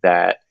thing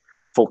that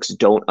folks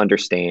don't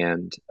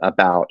understand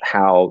about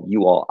how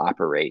you all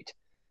operate?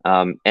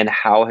 And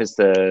how has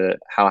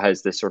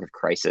this sort of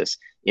crisis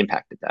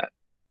impacted that?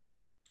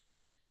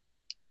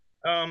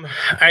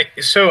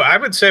 So I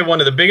would say one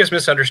of the biggest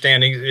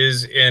misunderstandings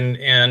is,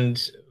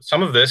 and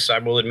some of this I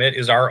will admit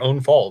is our own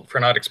fault for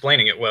not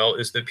explaining it well,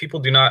 is that people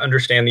do not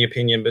understand the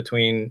opinion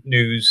between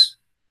news,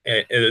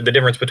 the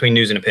difference between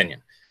news and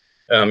opinion.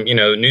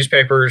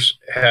 Newspapers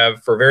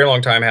have for a very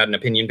long time had an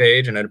opinion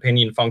page and an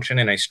opinion function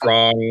and a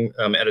strong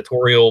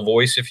editorial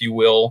voice, if you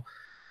will.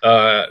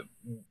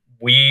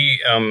 We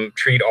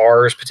treat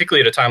ours,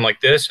 particularly at a time like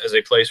this, as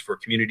a place for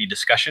community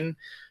discussion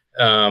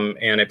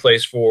and a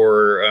place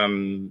for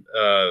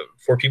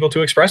people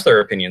to express their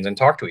opinions and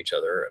talk to each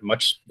other,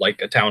 much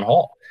like a town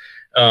hall.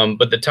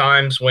 But the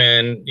times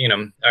when,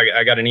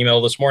 I got an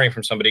email this morning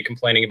from somebody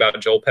complaining about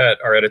Joel Pett,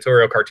 our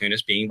editorial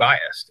cartoonist, being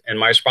biased. And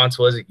my response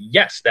was,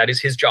 yes, that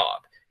is his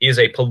job. He is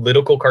a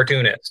political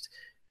cartoonist.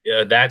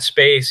 That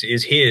space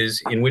is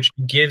his in which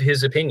to give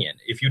his opinion.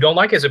 If you don't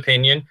like his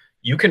opinion,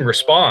 you can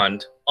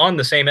respond on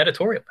the same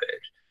editorial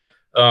page.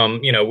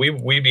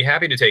 We'd be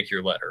happy to take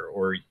your letter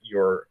or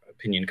your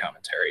opinion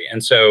commentary.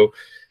 And so,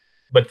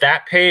 but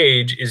that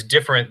page is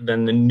different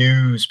than the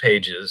news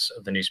pages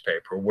of the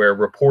newspaper, where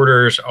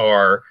reporters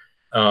are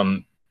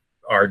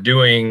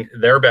doing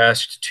their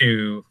best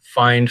to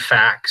find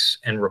facts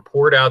and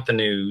report out the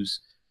news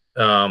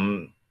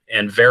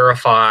and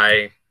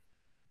verify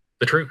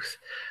the truth,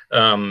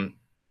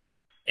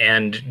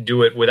 and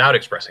do it without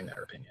expressing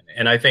their opinion.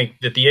 And I think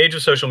that the age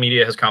of social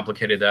media has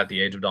complicated that. The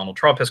age of Donald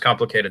Trump has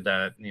complicated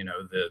that.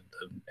 The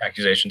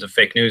accusations of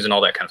fake news and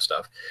all that kind of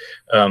stuff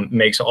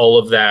makes all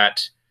of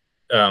that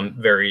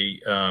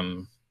very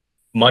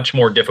much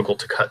more difficult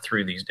to cut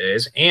through these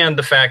days. And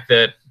the fact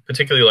that,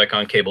 particularly like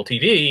on cable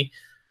TV,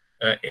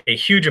 a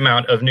huge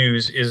amount of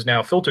news is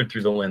now filtered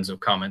through the lens of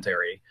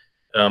commentary.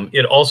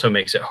 It also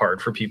makes it hard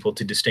for people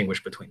to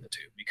distinguish between the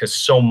two, because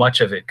so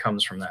much of it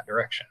comes from that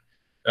direction.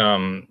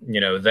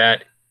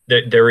 That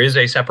there is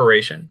a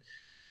separation.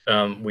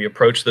 We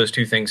approach those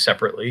two things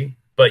separately.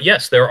 But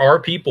yes, there are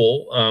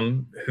people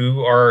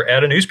who are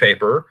at a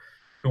newspaper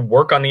who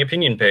work on the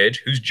opinion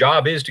page, whose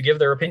job is to give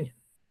their opinion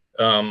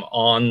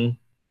on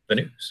the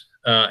news.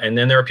 And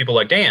then there are people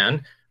like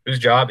Dan, whose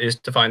job is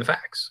to find the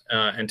facts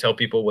and tell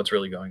people what's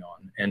really going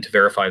on and to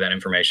verify that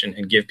information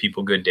and give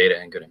people good data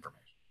and good information.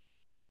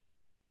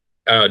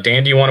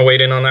 Dan, do you want to weigh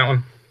in on that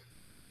one?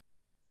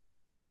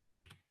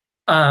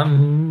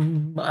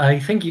 I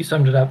think you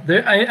summed it up.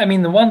 I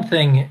mean, the one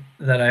thing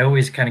that I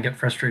always kind of get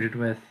frustrated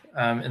with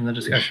in the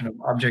discussion of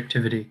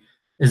objectivity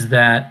is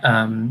that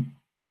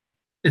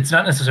it's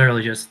not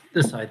necessarily just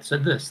this side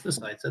said this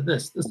side said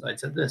this side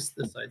said this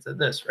side said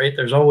this, right?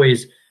 There's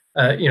always,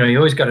 you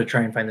always got to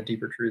try and find the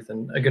deeper truth.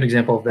 And a good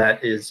example of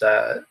that is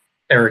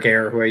Eric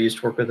Ayer, who I used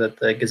to work with at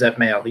the Gazette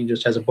Mail. He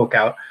just has a book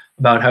out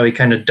about how he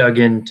kind of dug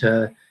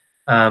into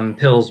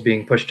pills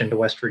being pushed into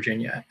West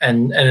Virginia.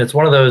 And it's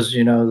one of those,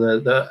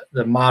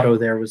 the motto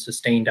there was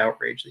sustained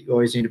outrage, that you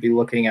always need to be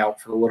looking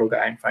out for the little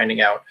guy and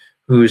finding out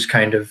who's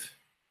kind of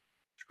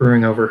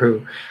screwing over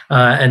who.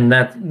 And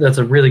that's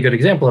a really good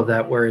example of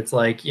that, where it's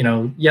like,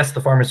 yes,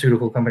 the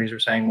pharmaceutical companies are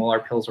saying, well, our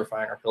pills are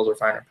fine, our pills are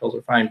fine, our pills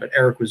are fine. But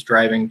Eric was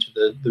driving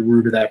to the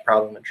root of that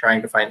problem and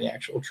trying to find the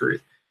actual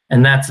truth.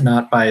 And that's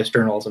not biased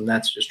journalism.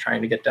 That's just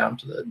trying to get down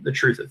to the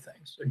truth of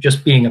things. So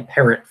just being a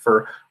parrot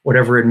for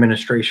whatever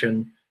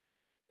administration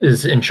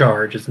is in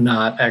charge is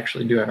not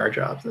actually doing our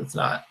jobs.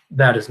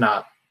 That is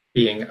not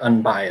being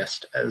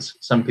unbiased, as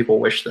some people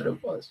wish that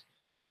it was.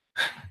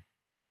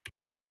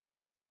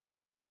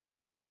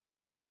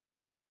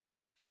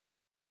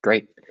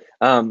 Great.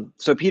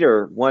 So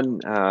Peter,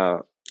 one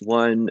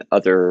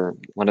other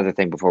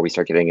thing before we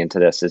start getting into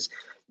this is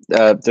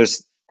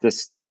there's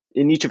this,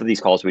 in each of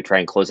these calls we try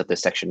and close up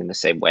this section in the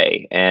same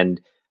way, and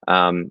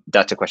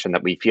that's a question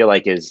that we feel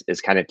like is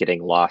kind of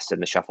getting lost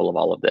in the shuffle of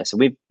all of this.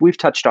 And we've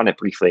touched on it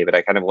briefly, but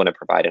I kind of want to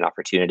provide an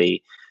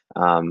opportunity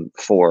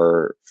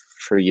for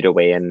you to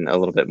weigh in a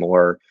little bit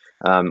more.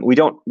 We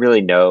don't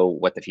really know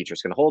what the future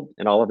is going to hold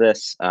in all of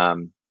this,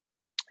 and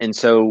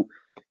so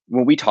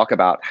when we talk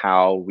about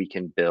how we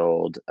can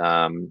build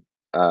a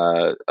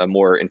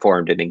more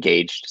informed and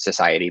engaged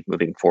society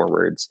moving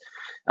forwards,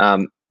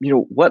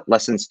 what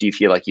lessons do you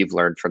feel like you've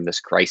learned from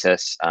this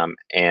crisis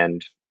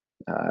and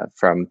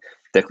from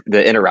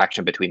the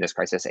interaction between this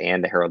crisis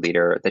and the Herald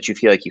Leader that you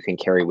feel like you can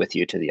carry with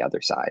you to the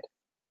other side?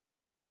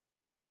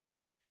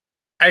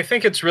 I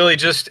think it's really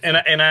just, and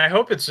I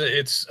hope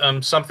it's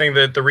something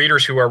that the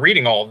readers who are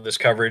reading all of this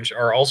coverage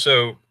are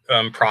also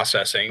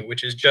processing,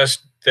 which is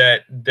just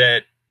that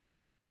the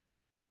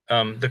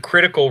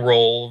critical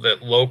role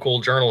that local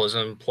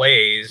journalism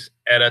plays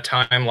at a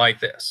time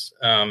like this,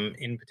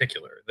 in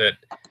particular,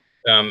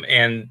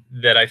 and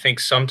that I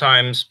think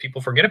sometimes people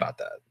forget about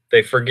that.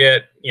 They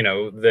forget,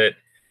 that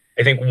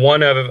I think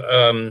one of,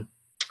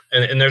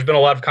 and there's been a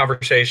lot of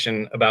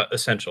conversation about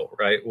essential,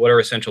 right? What are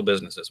essential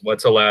businesses?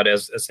 What's allowed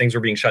as things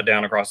are being shut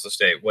down across the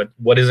state?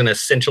 What is an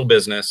essential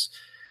business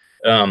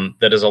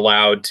that is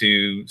allowed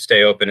to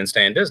stay open and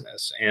stay in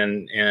business?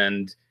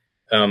 And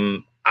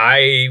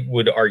I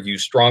would argue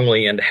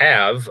strongly and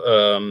have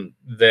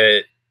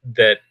that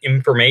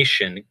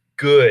information,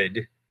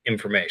 good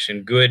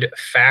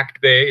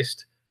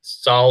fact-based,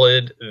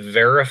 solid,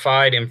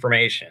 verified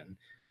information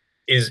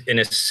is an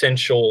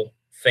essential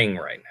thing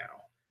right now.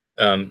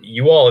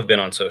 You all have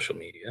been on social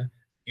media.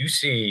 You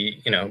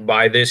see,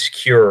 buy this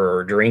cure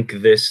or drink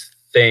this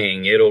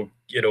thing. It'll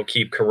it'll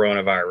keep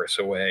coronavirus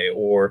away,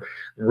 or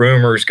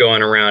rumors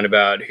going around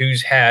about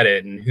who's had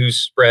it and who's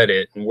spread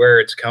it and where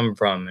it's come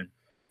from. And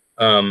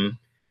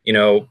you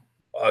know,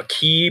 a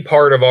key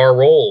part of our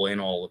role in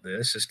all of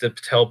this is to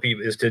tell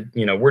people,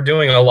 we're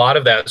doing a lot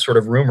of that sort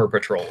of rumor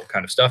patrol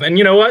kind of stuff. And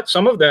you know what?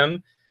 Some of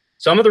the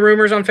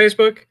rumors on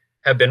Facebook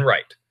have been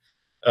right.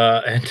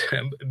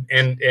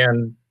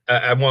 And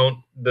I won't,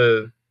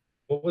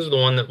 what was the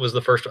one that was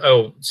the first?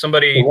 Oh,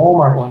 somebody. The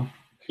Walmart one.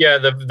 Yeah,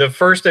 the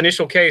first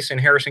initial case in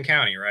Harrison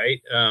County,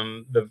 right?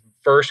 The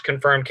first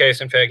confirmed case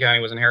in Fayette County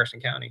was in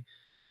Harrison County.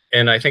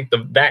 And I think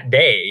that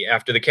day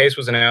after the case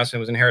was announced and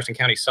it was in Harrison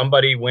County,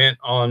 somebody went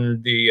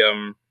on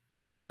the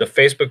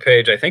Facebook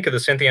page, I think of the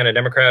Cynthiana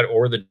Democrat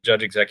or the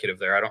judge executive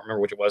there. I don't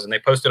remember which it was. And they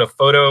posted a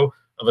photo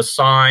of a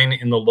sign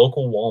in the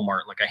local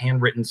Walmart, like a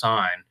handwritten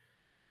sign,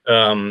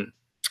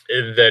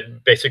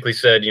 that basically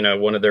said,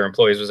 one of their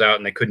employees was out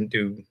and they couldn't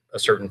do a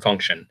certain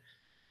function.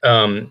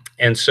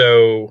 And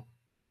so,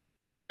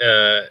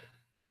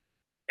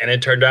 and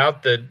it turned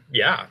out that,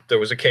 yeah, there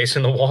was a case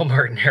in the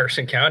Walmart in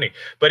Harrison County,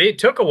 but it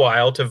took a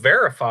while to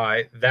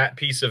verify that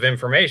piece of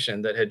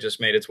information that had just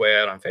made its way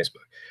out on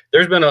Facebook.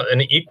 There's been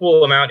an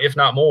equal amount, if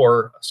not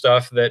more,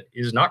 stuff that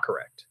is not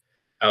correct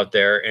out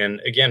there. And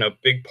again, a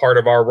big part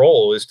of our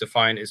role is to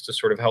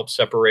sort of help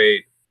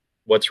separate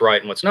what's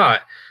right and what's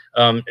not.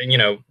 And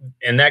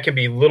that can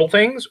be little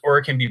things or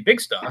it can be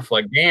big stuff.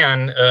 Like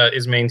Dan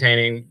is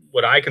maintaining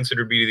what I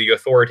consider to be the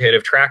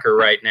authoritative tracker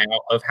right now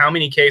of how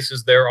many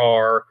cases there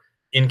are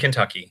in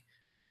Kentucky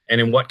and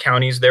in what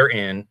counties they're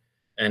in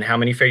and how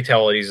many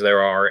fatalities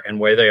there are and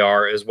where they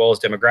are, as well as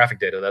demographic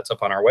data that's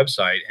up on our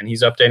website. And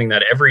he's updating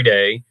that every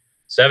day,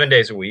 7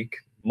 days a week,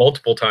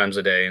 multiple times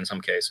a day in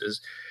some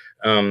cases.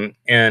 And,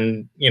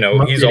 he's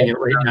updating it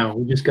right now.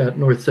 We just got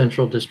North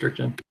Central District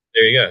in.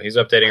 There you go. He's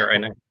updating it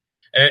right now.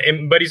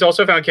 But he's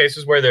also found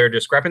cases where there are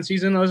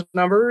discrepancies in those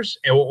numbers.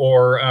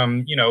 Or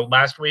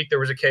last week there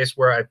was a case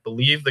where I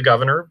believe the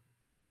governor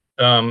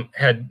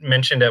had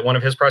mentioned at one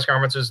of his press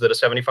conferences that a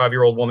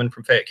 75-year-old woman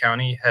from Fayette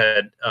County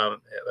had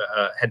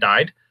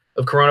died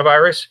of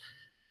coronavirus.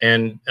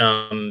 And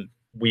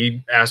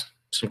we asked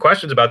some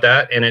questions about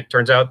that, and it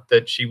turns out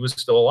that she was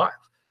still alive.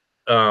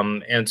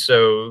 And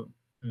so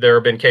there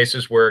have been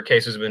cases where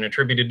cases have been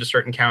attributed to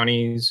certain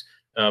counties,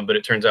 but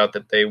it turns out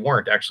that they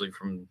weren't actually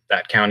from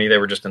that county. They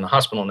were just in the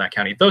hospital in that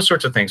county. Those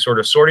sorts of things, sort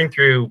of sorting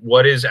through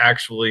what is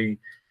actually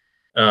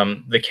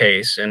the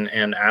case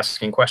and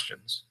asking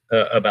questions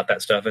about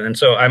that stuff. And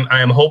so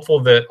I am hopeful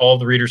that all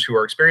the readers who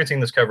are experiencing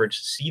this coverage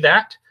see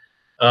that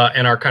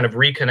and are kind of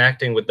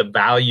reconnecting with the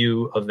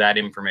value of that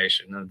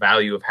information and the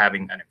value of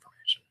having that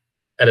information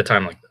at a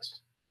time like this.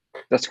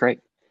 That's great.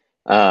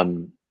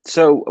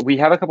 So we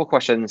have a couple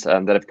questions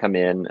that have come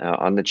in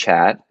on the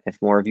chat.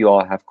 If more of you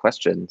all have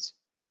questions,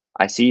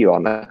 I see you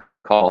on the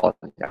call.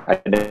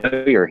 I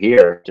know you're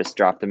here. Just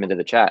drop them into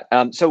the chat.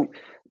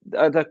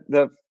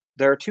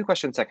 There are two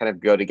questions that kind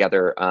of go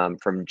together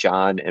from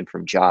John and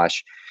from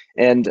Josh.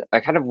 And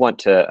I kind of want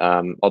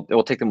to,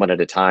 we'll take them one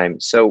at a time.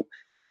 So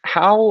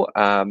how,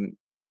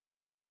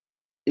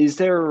 is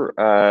there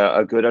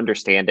a good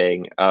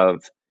understanding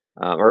of,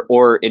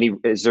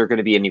 is there going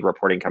to be any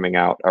reporting coming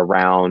out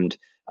around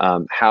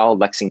how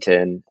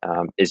Lexington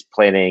is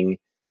planning,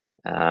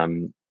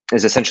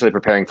 is essentially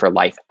preparing for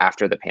life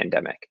after the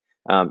pandemic?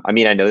 I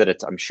mean, I know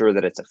that I'm sure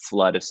that it's a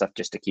flood of stuff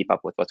just to keep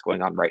up with what's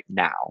going on right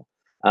now.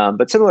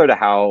 But similar to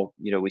how,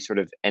 we sort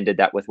of ended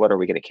that with what are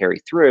we going to carry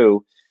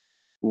through,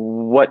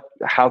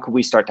 how could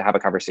we start to have a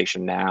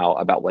conversation now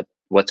about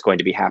what's going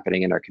to be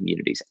happening in our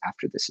communities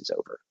after this is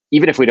over,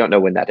 even if we don't know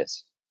when that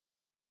is?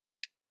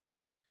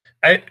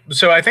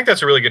 So I think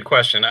that's a really good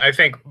question. I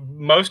think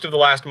most of the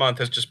last month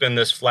has just been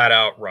this flat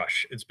out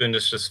rush. It's been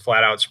just this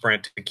flat out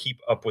sprint to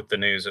keep up with the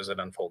news as it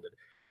unfolded.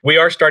 We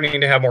are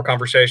starting to have more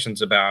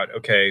conversations about,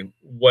 okay,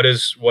 what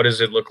does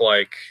it look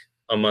like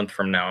a month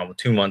from now,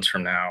 2 months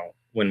from now,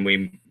 when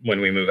we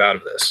move out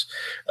of this?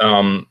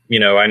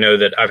 I know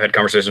that I've had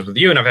conversations with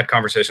you and I've had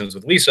conversations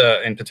with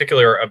Lisa in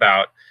particular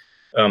about,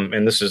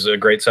 and this is a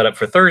great setup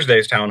for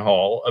Thursday's town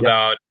hall,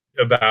 about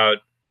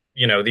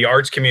the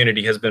arts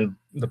community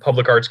the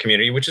public arts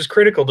community, which is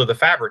critical to the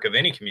fabric of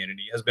any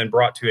community, has been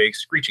brought to a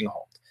screeching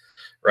halt,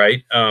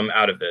 right,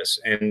 out of this.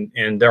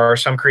 And there are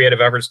some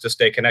creative efforts to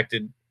stay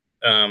connected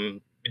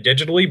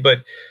digitally,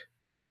 but,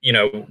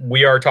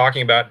 we are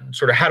talking about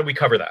sort of how do we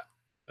cover that?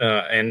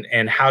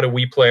 And how do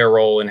we play a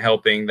role in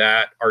helping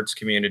that arts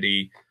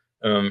community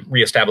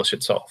reestablish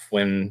itself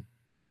and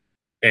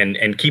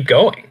keep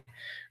going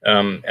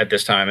at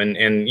this time?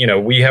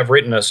 And we have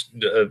written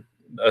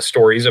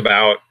stories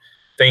about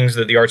things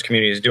that the arts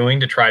community is doing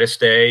to try to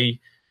stay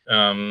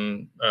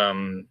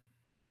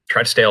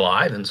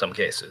alive in some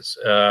cases.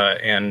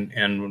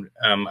 And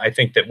I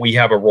think that we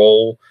have a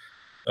role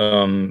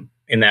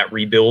in that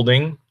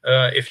rebuilding,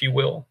 if you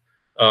will.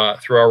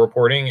 Through our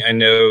reporting, I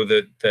know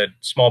that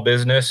small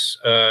business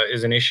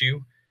is an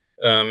issue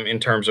in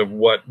terms of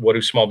what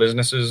do small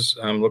businesses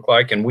look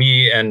like, and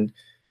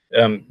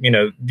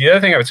The other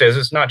thing I would say is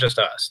it's not just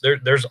us.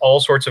 There's all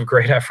sorts of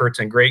great efforts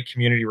and great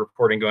community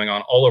reporting going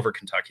on all over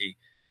Kentucky.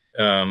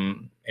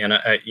 And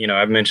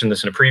I've mentioned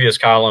this in a previous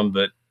column,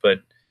 but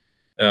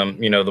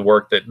the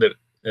work that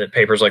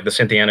papers like the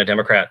Cynthiana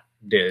Democrat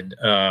did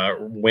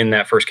when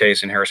that first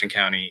case in Harrison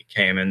County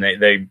came, and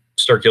they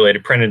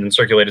printed and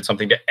circulated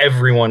something to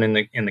everyone in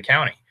the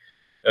county.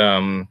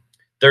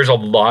 There's a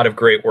lot of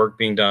great work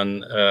being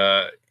done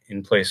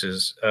in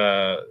places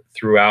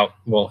throughout,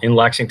 well, in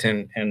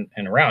Lexington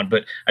and around.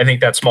 But I think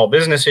that small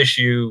business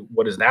issue,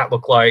 what does that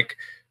look like?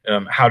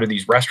 How do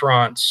these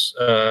restaurants,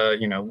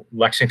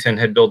 Lexington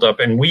had built up,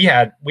 and we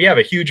have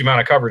a huge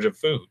amount of coverage of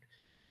food.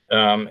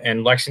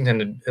 And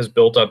Lexington has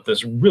built up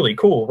this really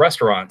cool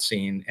restaurant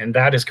scene, and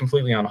that is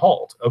completely on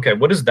hold. Okay,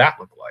 what does that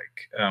look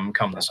like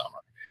come the summer?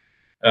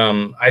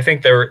 I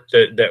think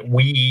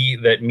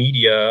that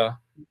media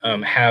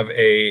have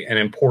an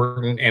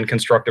important and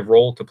constructive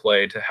role to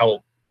play to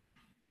help,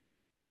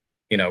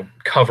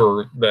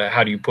 cover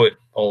how do you put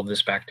all of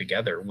this back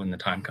together when the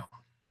time comes.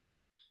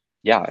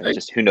 Yeah,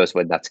 just who knows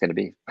when that's going to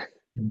be.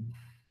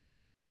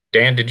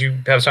 Dan, did you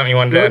have something you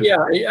wanted to add?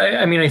 Yeah,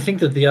 I mean, I think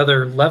that the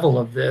other level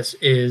of this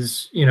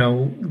is,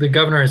 the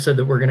governor has said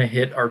that we're going to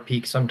hit our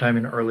peak sometime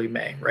in early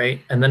May, right?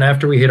 And then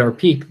after we hit our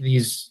peak,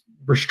 these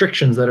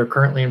restrictions that are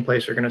currently in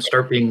place are going to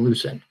start being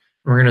loosened.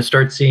 We're going to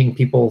start seeing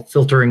people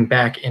filtering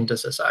back into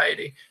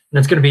society. And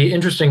it's going to be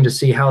interesting to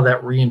see how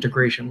that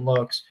reintegration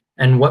looks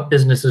and what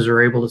businesses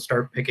are able to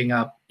start picking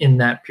up in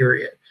that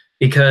period.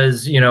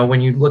 Because,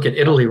 when you look at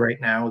Italy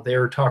right now,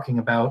 they're talking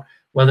about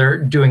whether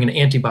doing an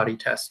antibody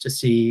test to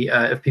see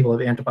if people have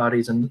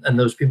antibodies, and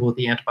those people with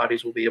the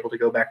antibodies will be able to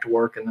go back to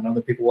work, and then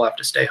other people will have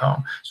to stay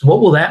home. So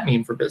what will that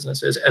mean for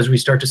businesses as we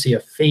start to see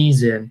a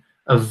phase in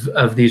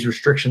of these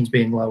restrictions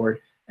being lowered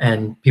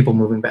and people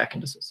moving back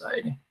into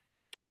society?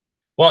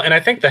 Well, and I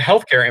think the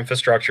healthcare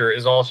infrastructure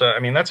is also,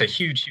 that's a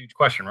huge, huge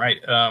question, right?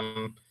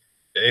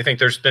 I think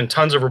there's been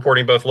tons of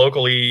reporting both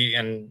locally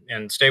and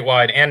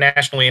statewide and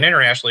nationally and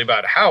internationally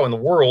about how in the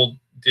world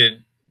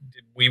did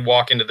we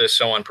walk into this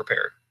so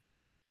unprepared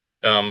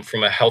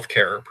from a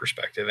healthcare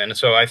perspective. And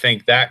so I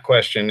think that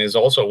question is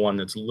also one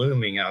that's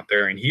looming out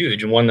there and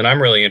huge. And one that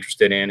I'm really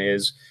interested in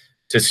is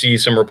to see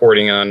some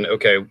reporting on,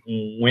 okay,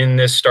 when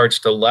this starts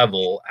to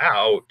level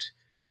out,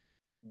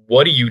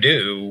 what do you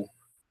do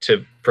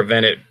to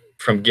prevent it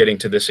from getting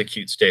to this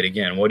acute state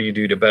again? What do you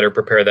do to better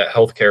prepare that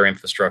healthcare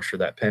infrastructure,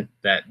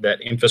 that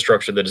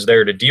infrastructure that is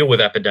there to deal with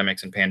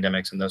epidemics and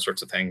pandemics and those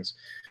sorts of things?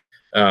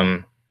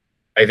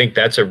 I think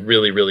that's a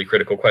really, really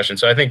critical question.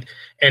 So I think,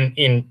 and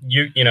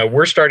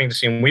we're starting to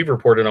see, and we've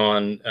reported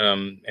on,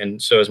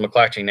 and so is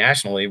McClatchy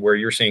nationally, where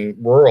you're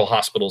seeing rural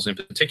hospitals in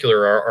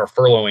particular are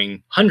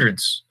furloughing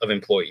hundreds of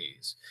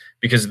employees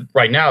because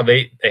right now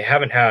they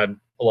haven't had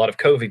a lot of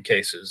COVID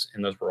cases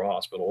in those rural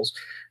hospitals.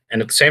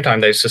 And at the same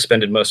time, they've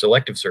suspended most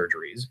elective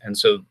surgeries. And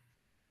so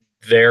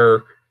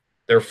they're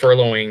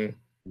furloughing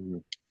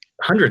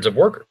hundreds of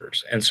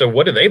workers. And so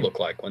what do they look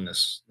like when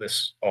this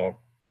all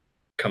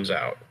comes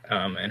out?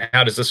 And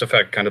how does this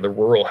affect kind of the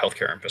rural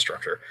healthcare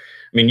infrastructure?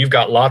 You've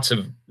got lots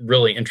of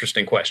really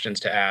interesting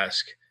questions to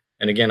ask.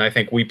 And again, I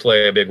think we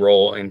play a big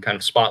role in kind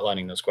of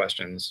spotlighting those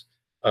questions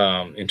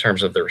in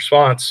terms of the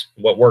response,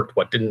 what worked,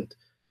 what didn't,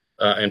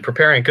 and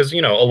preparing. Because, a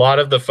lot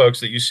of the folks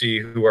that you see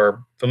who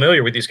are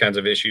familiar with these kinds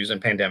of issues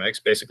and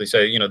pandemics basically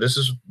say, this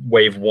is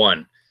wave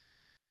one.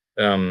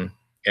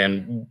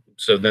 And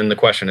so then the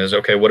question is,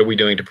 okay, what are we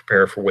doing to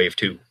prepare for wave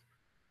two?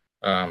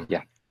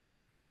 Yeah.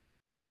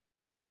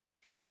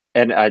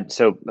 And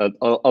so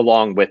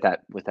along with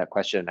that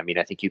question,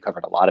 I think you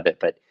covered a lot of it,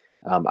 but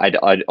I'd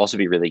also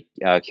be really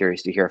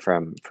curious to hear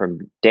from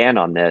Dan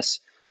on this.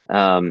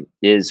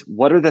 Is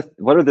what are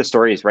the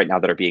stories right now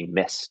that are being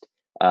missed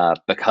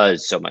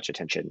because so much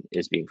attention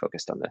is being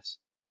focused on this?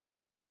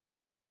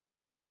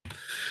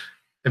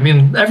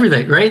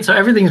 Everything, right? So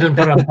everything's been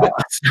put on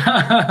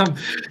pause.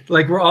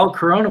 Like we're all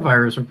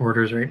coronavirus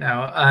reporters right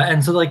now.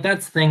 And so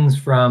that's things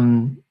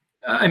from,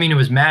 it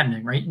was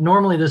maddening, right?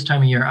 Normally this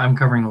time of year, I'm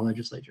covering the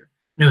legislature.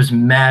 And it was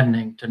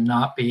maddening to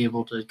not be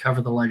able to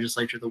cover the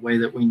legislature the way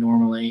that we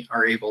normally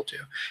are able to.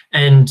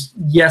 And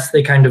yes,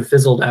 they kind of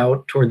fizzled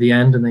out toward the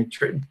end and they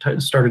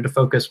started to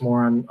focus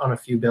more on a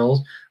few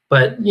bills.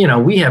 But,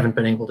 we haven't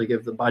been able to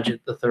give the budget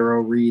the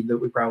thorough read that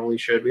we probably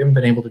should. We haven't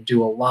been able to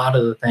do a lot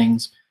of the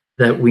things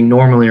that we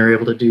normally are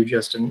able to do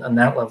just in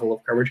that level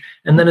of coverage.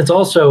 And then it's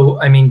also,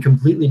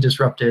 completely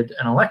disrupted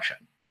an election.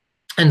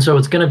 And so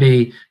it's going to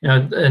be,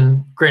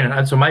 and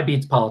granted, so my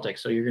beat's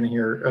politics, so you're going to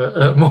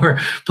hear more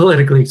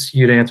politically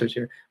skewed answers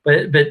here.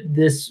 But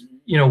this,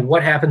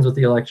 what happens with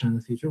the election in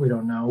the future, we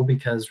don't know,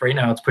 because right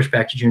now it's pushed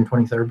back to June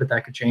 23rd, but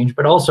that could change.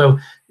 But also,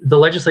 the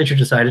legislature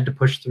decided to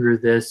push through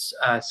this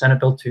Senate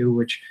Bill 2,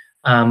 which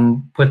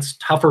puts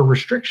tougher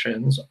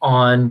restrictions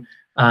on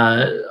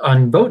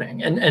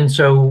voting. And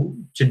so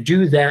to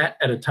do that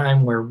at a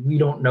time where we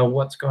don't know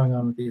what's going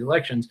on with these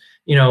elections,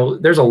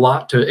 there's a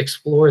lot to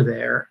explore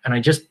there.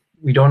 And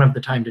we don't have the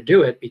time to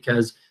do it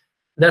because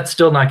that's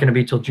still not going to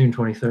be till June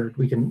 23rd.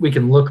 We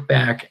can look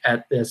back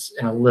at this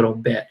in a little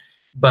bit,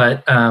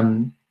 but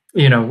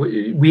you know,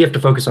 we have to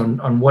focus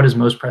on what is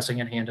most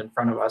pressing at hand in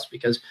front of us,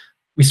 because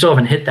we still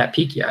haven't hit that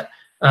peak yet.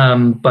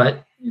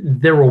 But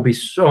there will be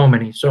so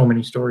many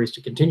stories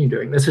to continue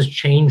doing. This has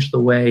changed the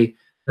way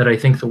that I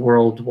think the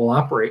world will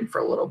operate for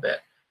a little bit.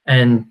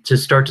 And to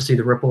start to see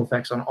the ripple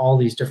effects on all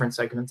these different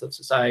segments of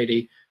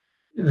society,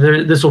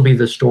 this will be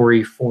the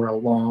story for a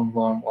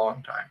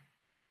long time.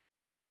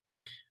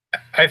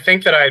 I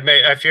think that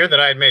I fear that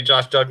I had made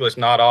Josh Douglas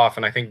nod off,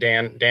 and I think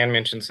Dan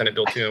mentioned Senate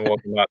Bill 2 and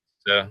woke him up.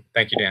 So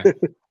thank you, Dan.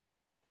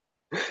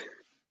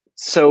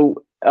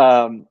 So,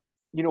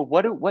 you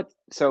know,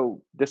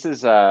 so this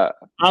is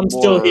I'm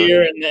still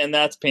here, and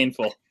that's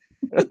painful.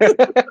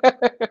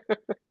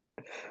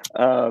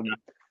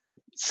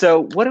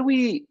 So what do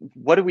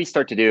we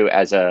start to do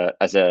as a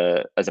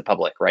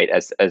public, right?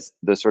 As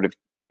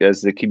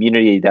the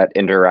community that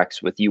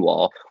interacts with you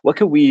all, what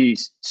can we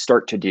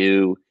start to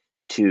do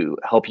to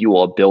help you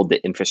all build the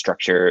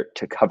infrastructure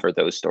to cover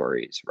those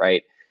stories,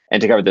 right?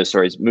 And to cover those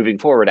stories moving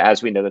forward,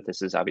 as we know that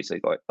this is obviously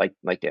going,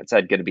 like Dan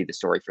said, going to be the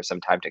story for some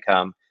time to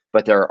come.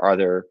 But there are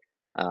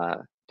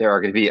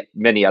going to be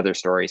many other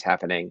stories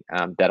happening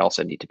that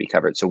also need to be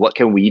covered. So what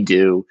can we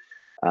do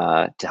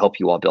to help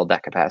you all build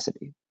that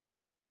capacity?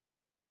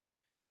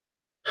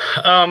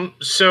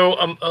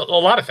 So a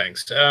lot of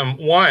things.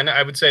 One,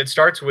 I would say it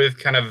starts with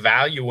kind of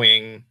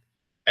valuing.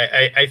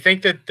 I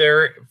think that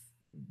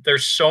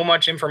there's so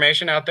much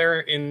information out there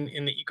in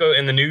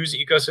the news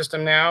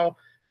ecosystem now,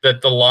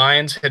 that the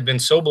lines had been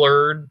so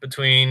blurred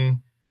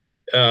between,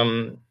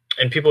 and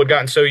people had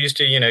gotten so used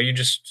to, you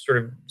just sort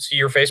of see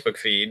your Facebook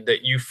feed,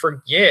 that you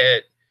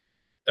forget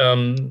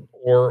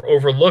or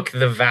overlook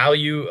the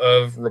value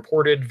of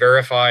reported,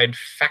 verified,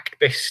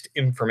 fact-based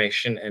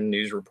information and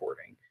news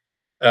reporting.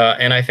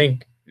 And I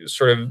think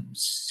sort of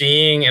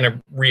seeing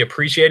and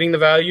reappreciating the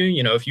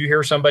value, if you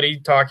hear somebody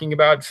talking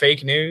about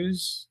fake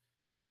news,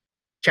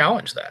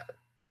 challenge that.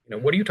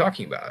 What are you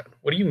talking about?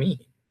 What do you mean?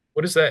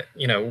 What is that?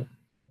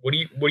 What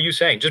are you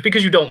saying? Just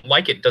because you don't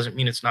like it doesn't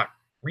mean it's not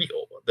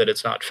real, that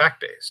it's not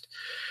fact-based.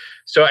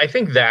 So I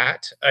think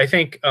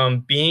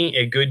being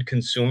a good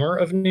consumer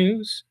of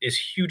news is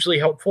hugely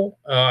helpful.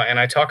 And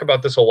I talk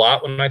about this a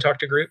lot when I talk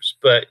to groups,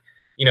 but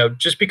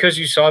just because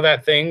you saw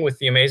that thing with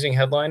the amazing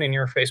headline in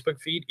your Facebook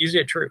feed, is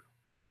it true?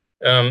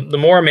 The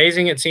more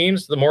amazing it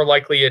seems, the more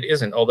likely it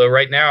isn't. Although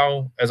right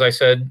now, as I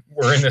said,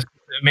 we're in this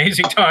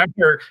amazing time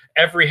where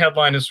every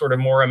headline is sort of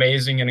more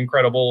amazing and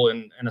incredible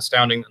and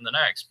astounding than the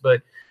next.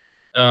 But,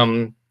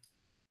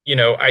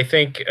 I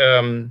think,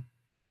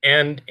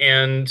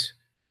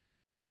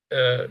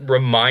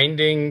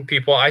 reminding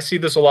people, I see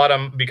this a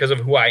lot because of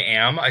who I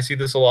am. I see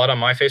this a lot on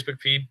my Facebook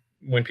feed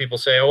when people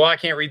say, "Oh, well, I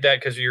can't read that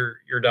because you're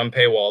dumb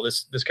paywall.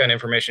 This kind of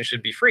information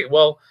should be free."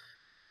 Well,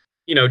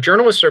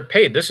 journalists are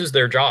paid. This is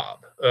their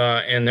job,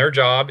 and their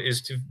job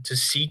is to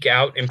seek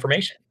out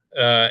information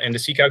and to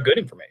seek out good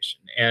information,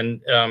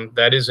 and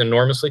that is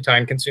enormously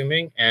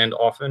time-consuming and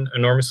often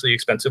enormously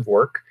expensive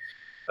work.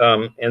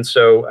 And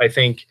so I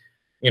think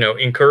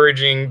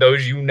encouraging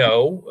those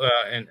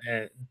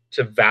and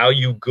to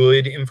value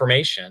good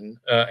information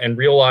and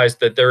realize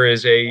that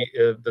there's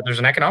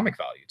an economic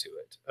value to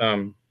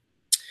it.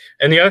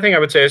 And the other thing I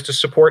would say is to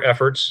support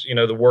efforts,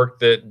 the work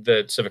that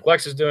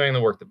CivicLex is doing,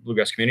 the work that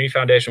Bluegrass Community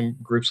Foundation,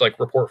 groups like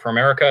Report for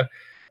America,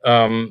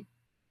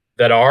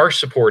 that are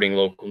supporting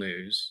local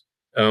news,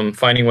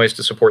 finding ways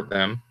to support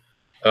them.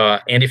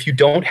 And if you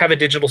don't have a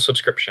digital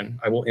subscription,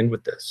 I will end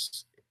with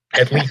this,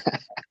 at least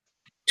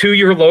to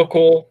your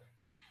local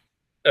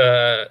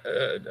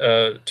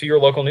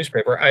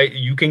newspaper,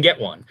 you can get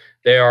one.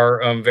 They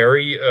are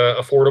very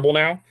affordable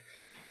now.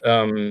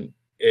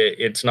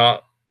 It's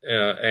not.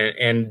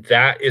 And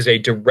that is a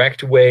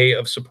direct way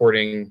of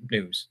supporting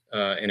news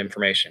and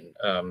information.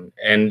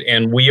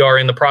 And we are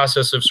in the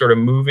process of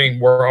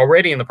we're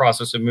already in the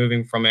process of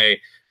moving from a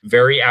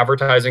very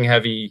advertising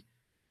heavy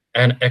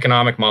and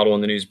economic model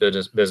in the news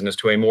business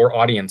to a more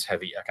audience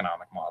heavy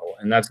economic model.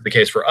 And that's the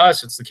case for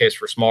us. It's the case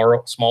for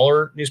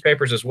smaller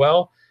newspapers as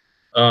well.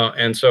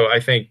 And so I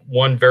think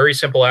one very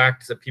simple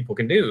act that people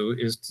can do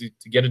is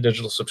to get a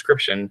digital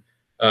subscription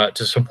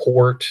to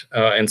support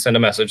and send a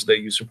message that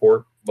you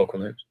support local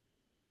news.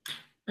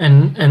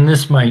 And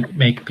this might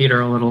make Peter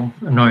a little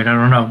annoyed, I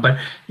don't know, but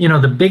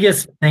the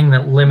biggest thing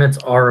that limits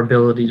our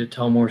ability to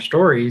tell more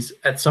stories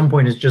at some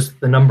point is just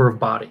the number of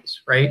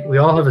bodies, right? We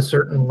all have a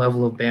certain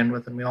level of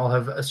bandwidth, and we all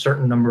have a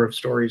certain number of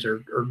stories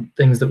or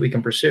things that we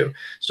can pursue.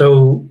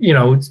 So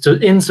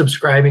in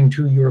subscribing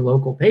to your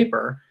local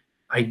paper,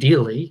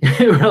 ideally,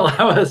 it would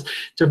allow us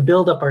to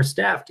build up our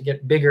staff, to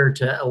get bigger,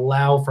 to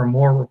allow for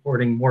more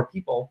reporting, more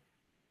people.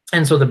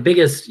 And so the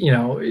biggest,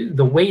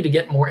 the way to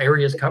get more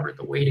areas covered,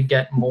 the way to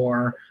get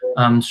more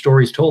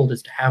stories told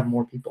is to have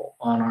more people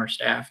on our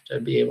staff to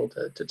be able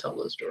to tell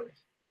those stories.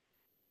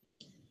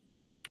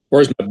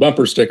 Or as my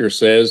bumper sticker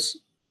says,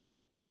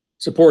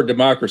 support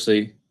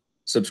democracy,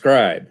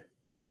 subscribe.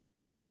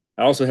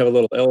 I also have a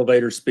little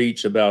elevator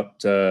speech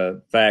about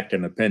fact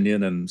and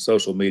opinion and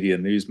social media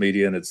and news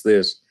media, and it's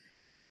this,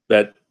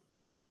 that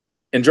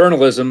in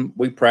journalism,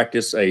 we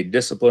practice a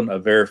discipline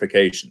of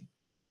verification.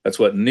 That's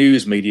what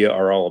news media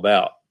are all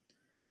about.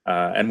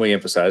 And we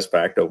emphasize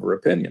fact over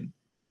opinion.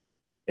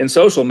 In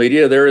social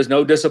media, there is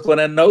no discipline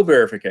and no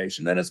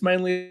verification, and it's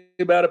mainly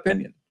about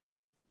opinion.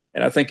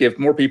 And I think if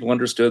more people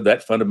understood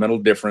that fundamental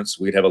difference,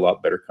 we'd have a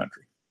lot better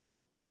country.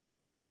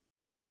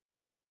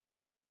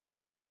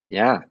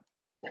 Yeah.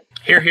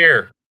 Hear,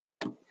 hear.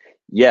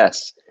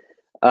 Yes.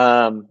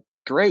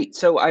 Great.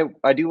 So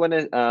I do want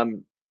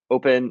to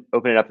open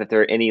it up if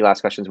there are any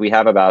last questions. We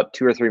have about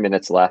 2 or 3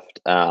 minutes left.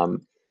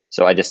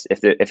 So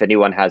if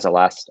anyone has a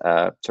last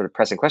sort of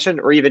pressing question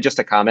or even just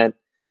a comment,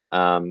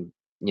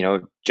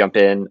 jump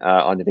in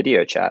on the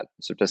video chat.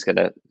 So just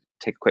gonna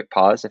take a quick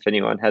pause if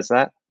anyone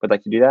would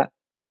like to do that.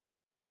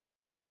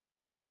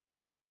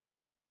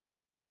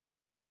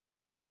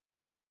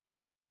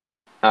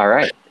 All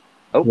right.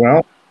 Oh,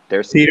 well,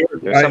 there's Peter,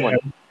 someone.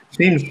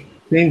 Seems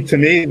to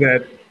me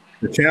that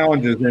the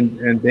challenges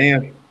and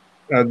Dan,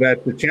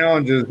 that the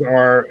challenges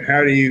are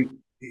how do you,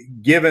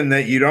 given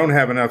that you don't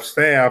have enough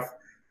staff,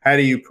 how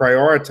do you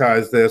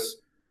prioritize this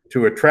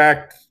to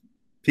attract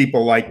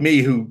people like me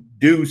who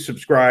do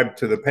subscribe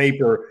to the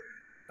paper,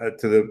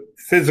 to the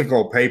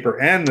physical paper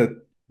and the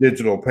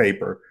digital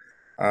paper?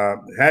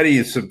 How do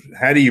you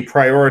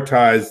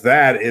prioritize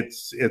that?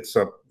 It's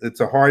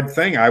a hard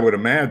thing, I would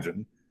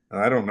imagine.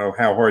 I don't know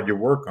how hard you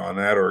work on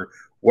that or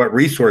what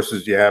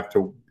resources you have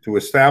to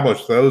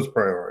establish those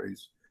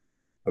priorities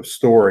of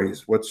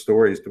stories. What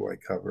stories do I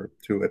cover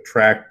to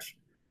attract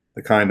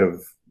the kind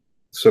of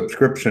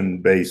subscription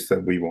base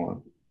that we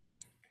want?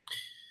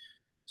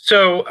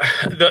 So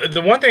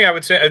the one thing I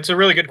would say, it's a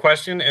really good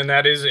question, and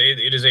that is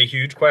it is a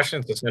huge question.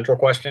 It's a central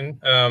question.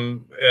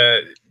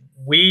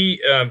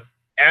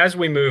 As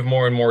we move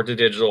more and more to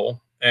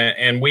digital,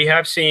 and we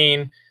have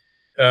seen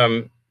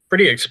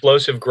pretty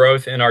explosive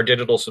growth in our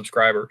digital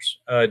subscribers,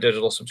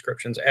 digital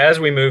subscriptions. As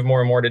we move more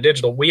and more to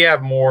digital, we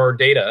have more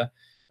data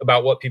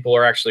about what people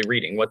are actually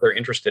reading, what they're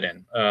interested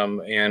in,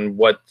 and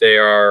what they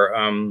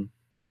are,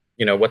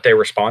 what they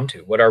respond to,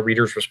 what our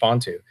readers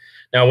respond to.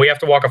 Now we have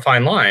to walk a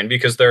fine line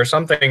because there are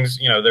some things,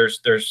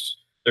 there's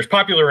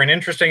popular and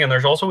interesting, and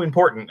there's also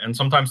important, and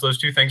sometimes those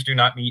two things do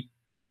not meet.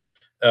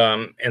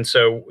 And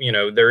so,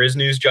 there is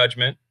news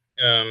judgment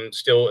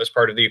still as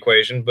part of the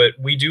equation, but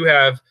we do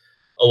have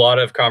a lot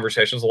of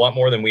conversations, a lot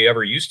more than we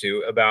ever used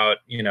to, about,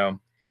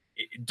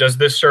 does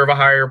this serve a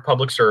higher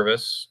public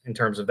service in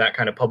terms of that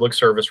kind of public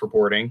service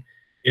reporting?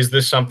 Is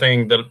this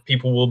something that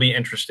people will be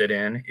interested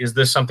in? Is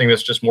this something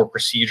that's just more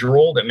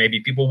procedural that maybe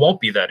people won't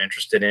be that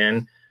interested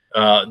in,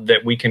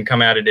 that we can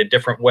come at it a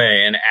different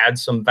way and add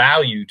some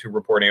value to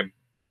reporting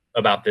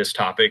about this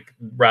topic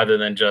rather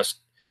than just,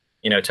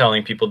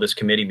 telling people this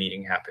committee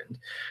meeting happened?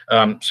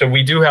 So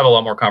we do have a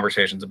lot more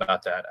conversations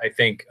about that. I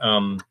think,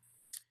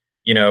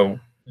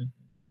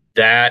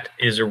 that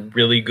is a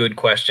really good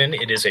question.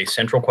 It is a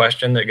central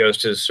question that goes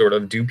to sort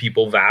of, do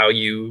people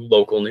value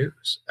local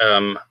news?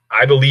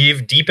 I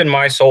believe deep in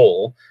my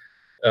soul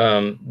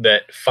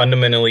that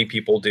fundamentally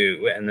people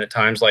do, and that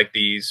times like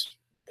these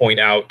point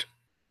out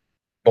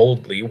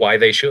boldly why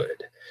they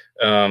should.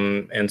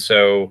 And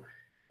so,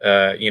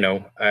 I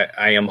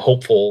am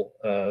hopeful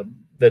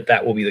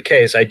that will be the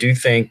case. I do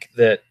think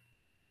that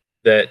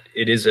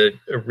it is a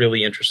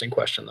really interesting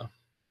question, though.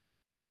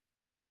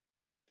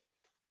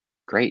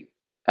 Great.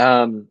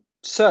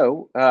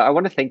 So I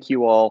want to thank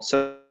you all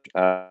so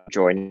for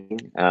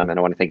joining, and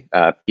I want to thank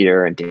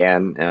Peter and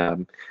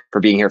Dan for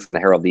being here from the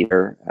Herald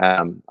Leader,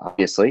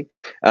 obviously.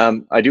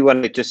 I do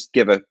want to just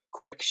give a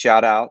quick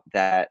shout out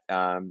that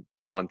on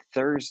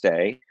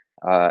Thursday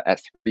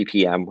at 3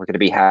 p.m. we're going to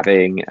be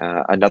having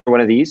another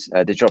one of these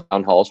digital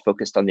town halls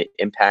focused on the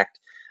impact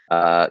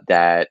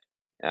that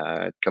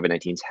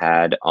COVID-19's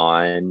had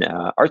on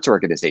arts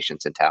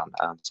organizations in town.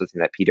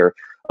 Something that Peter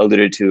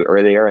alluded to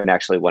earlier, and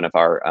actually one of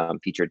our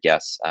featured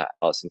guests,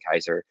 Allison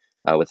Kaiser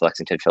with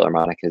Lexington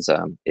Philharmonic, is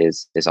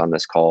on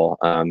this call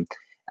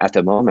at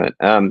the moment.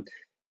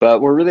 But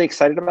we're really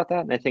excited about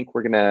that, and I think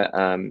we're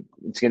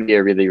it's gonna be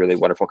a really, really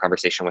wonderful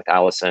conversation with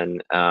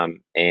Allison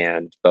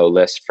and Bo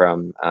List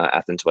from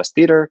Athens West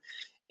Theater,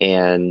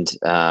 and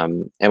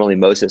Emily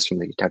Moses from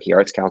the Kentucky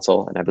Arts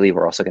Council, and I believe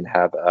we're also going to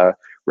have a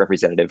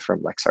representative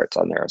from Lex Arts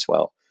on there as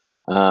well.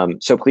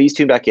 So please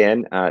tune back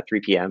in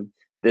 3 p.m.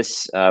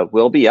 This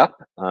will be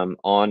up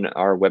on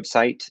our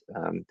website.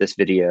 This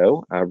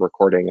video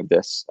recording of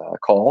this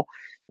call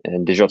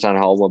and Digital Town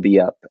Hall will be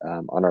up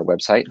on our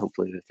website,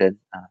 hopefully within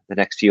the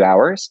next few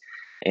hours.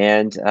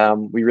 And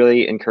we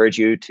really encourage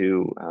you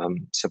to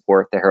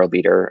support the Herald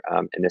Leader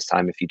in this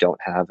time. If you don't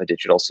have a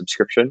digital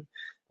subscription,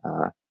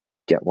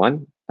 get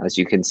one. As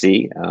you can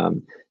see,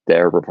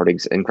 their reporting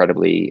is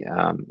incredibly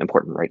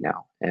important right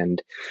now.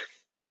 And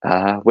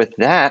with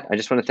that, I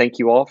just want to thank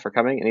you all for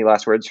coming. Any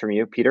last words from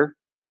you, Peter?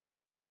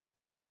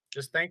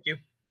 Just thank you.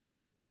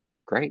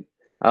 Great.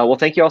 Well,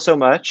 thank you all so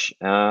much.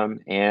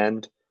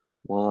 And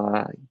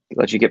we'll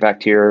let you get back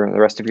to the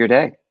rest of your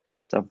day.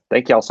 So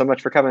thank you all so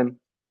much for coming.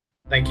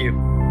 Thank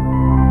you.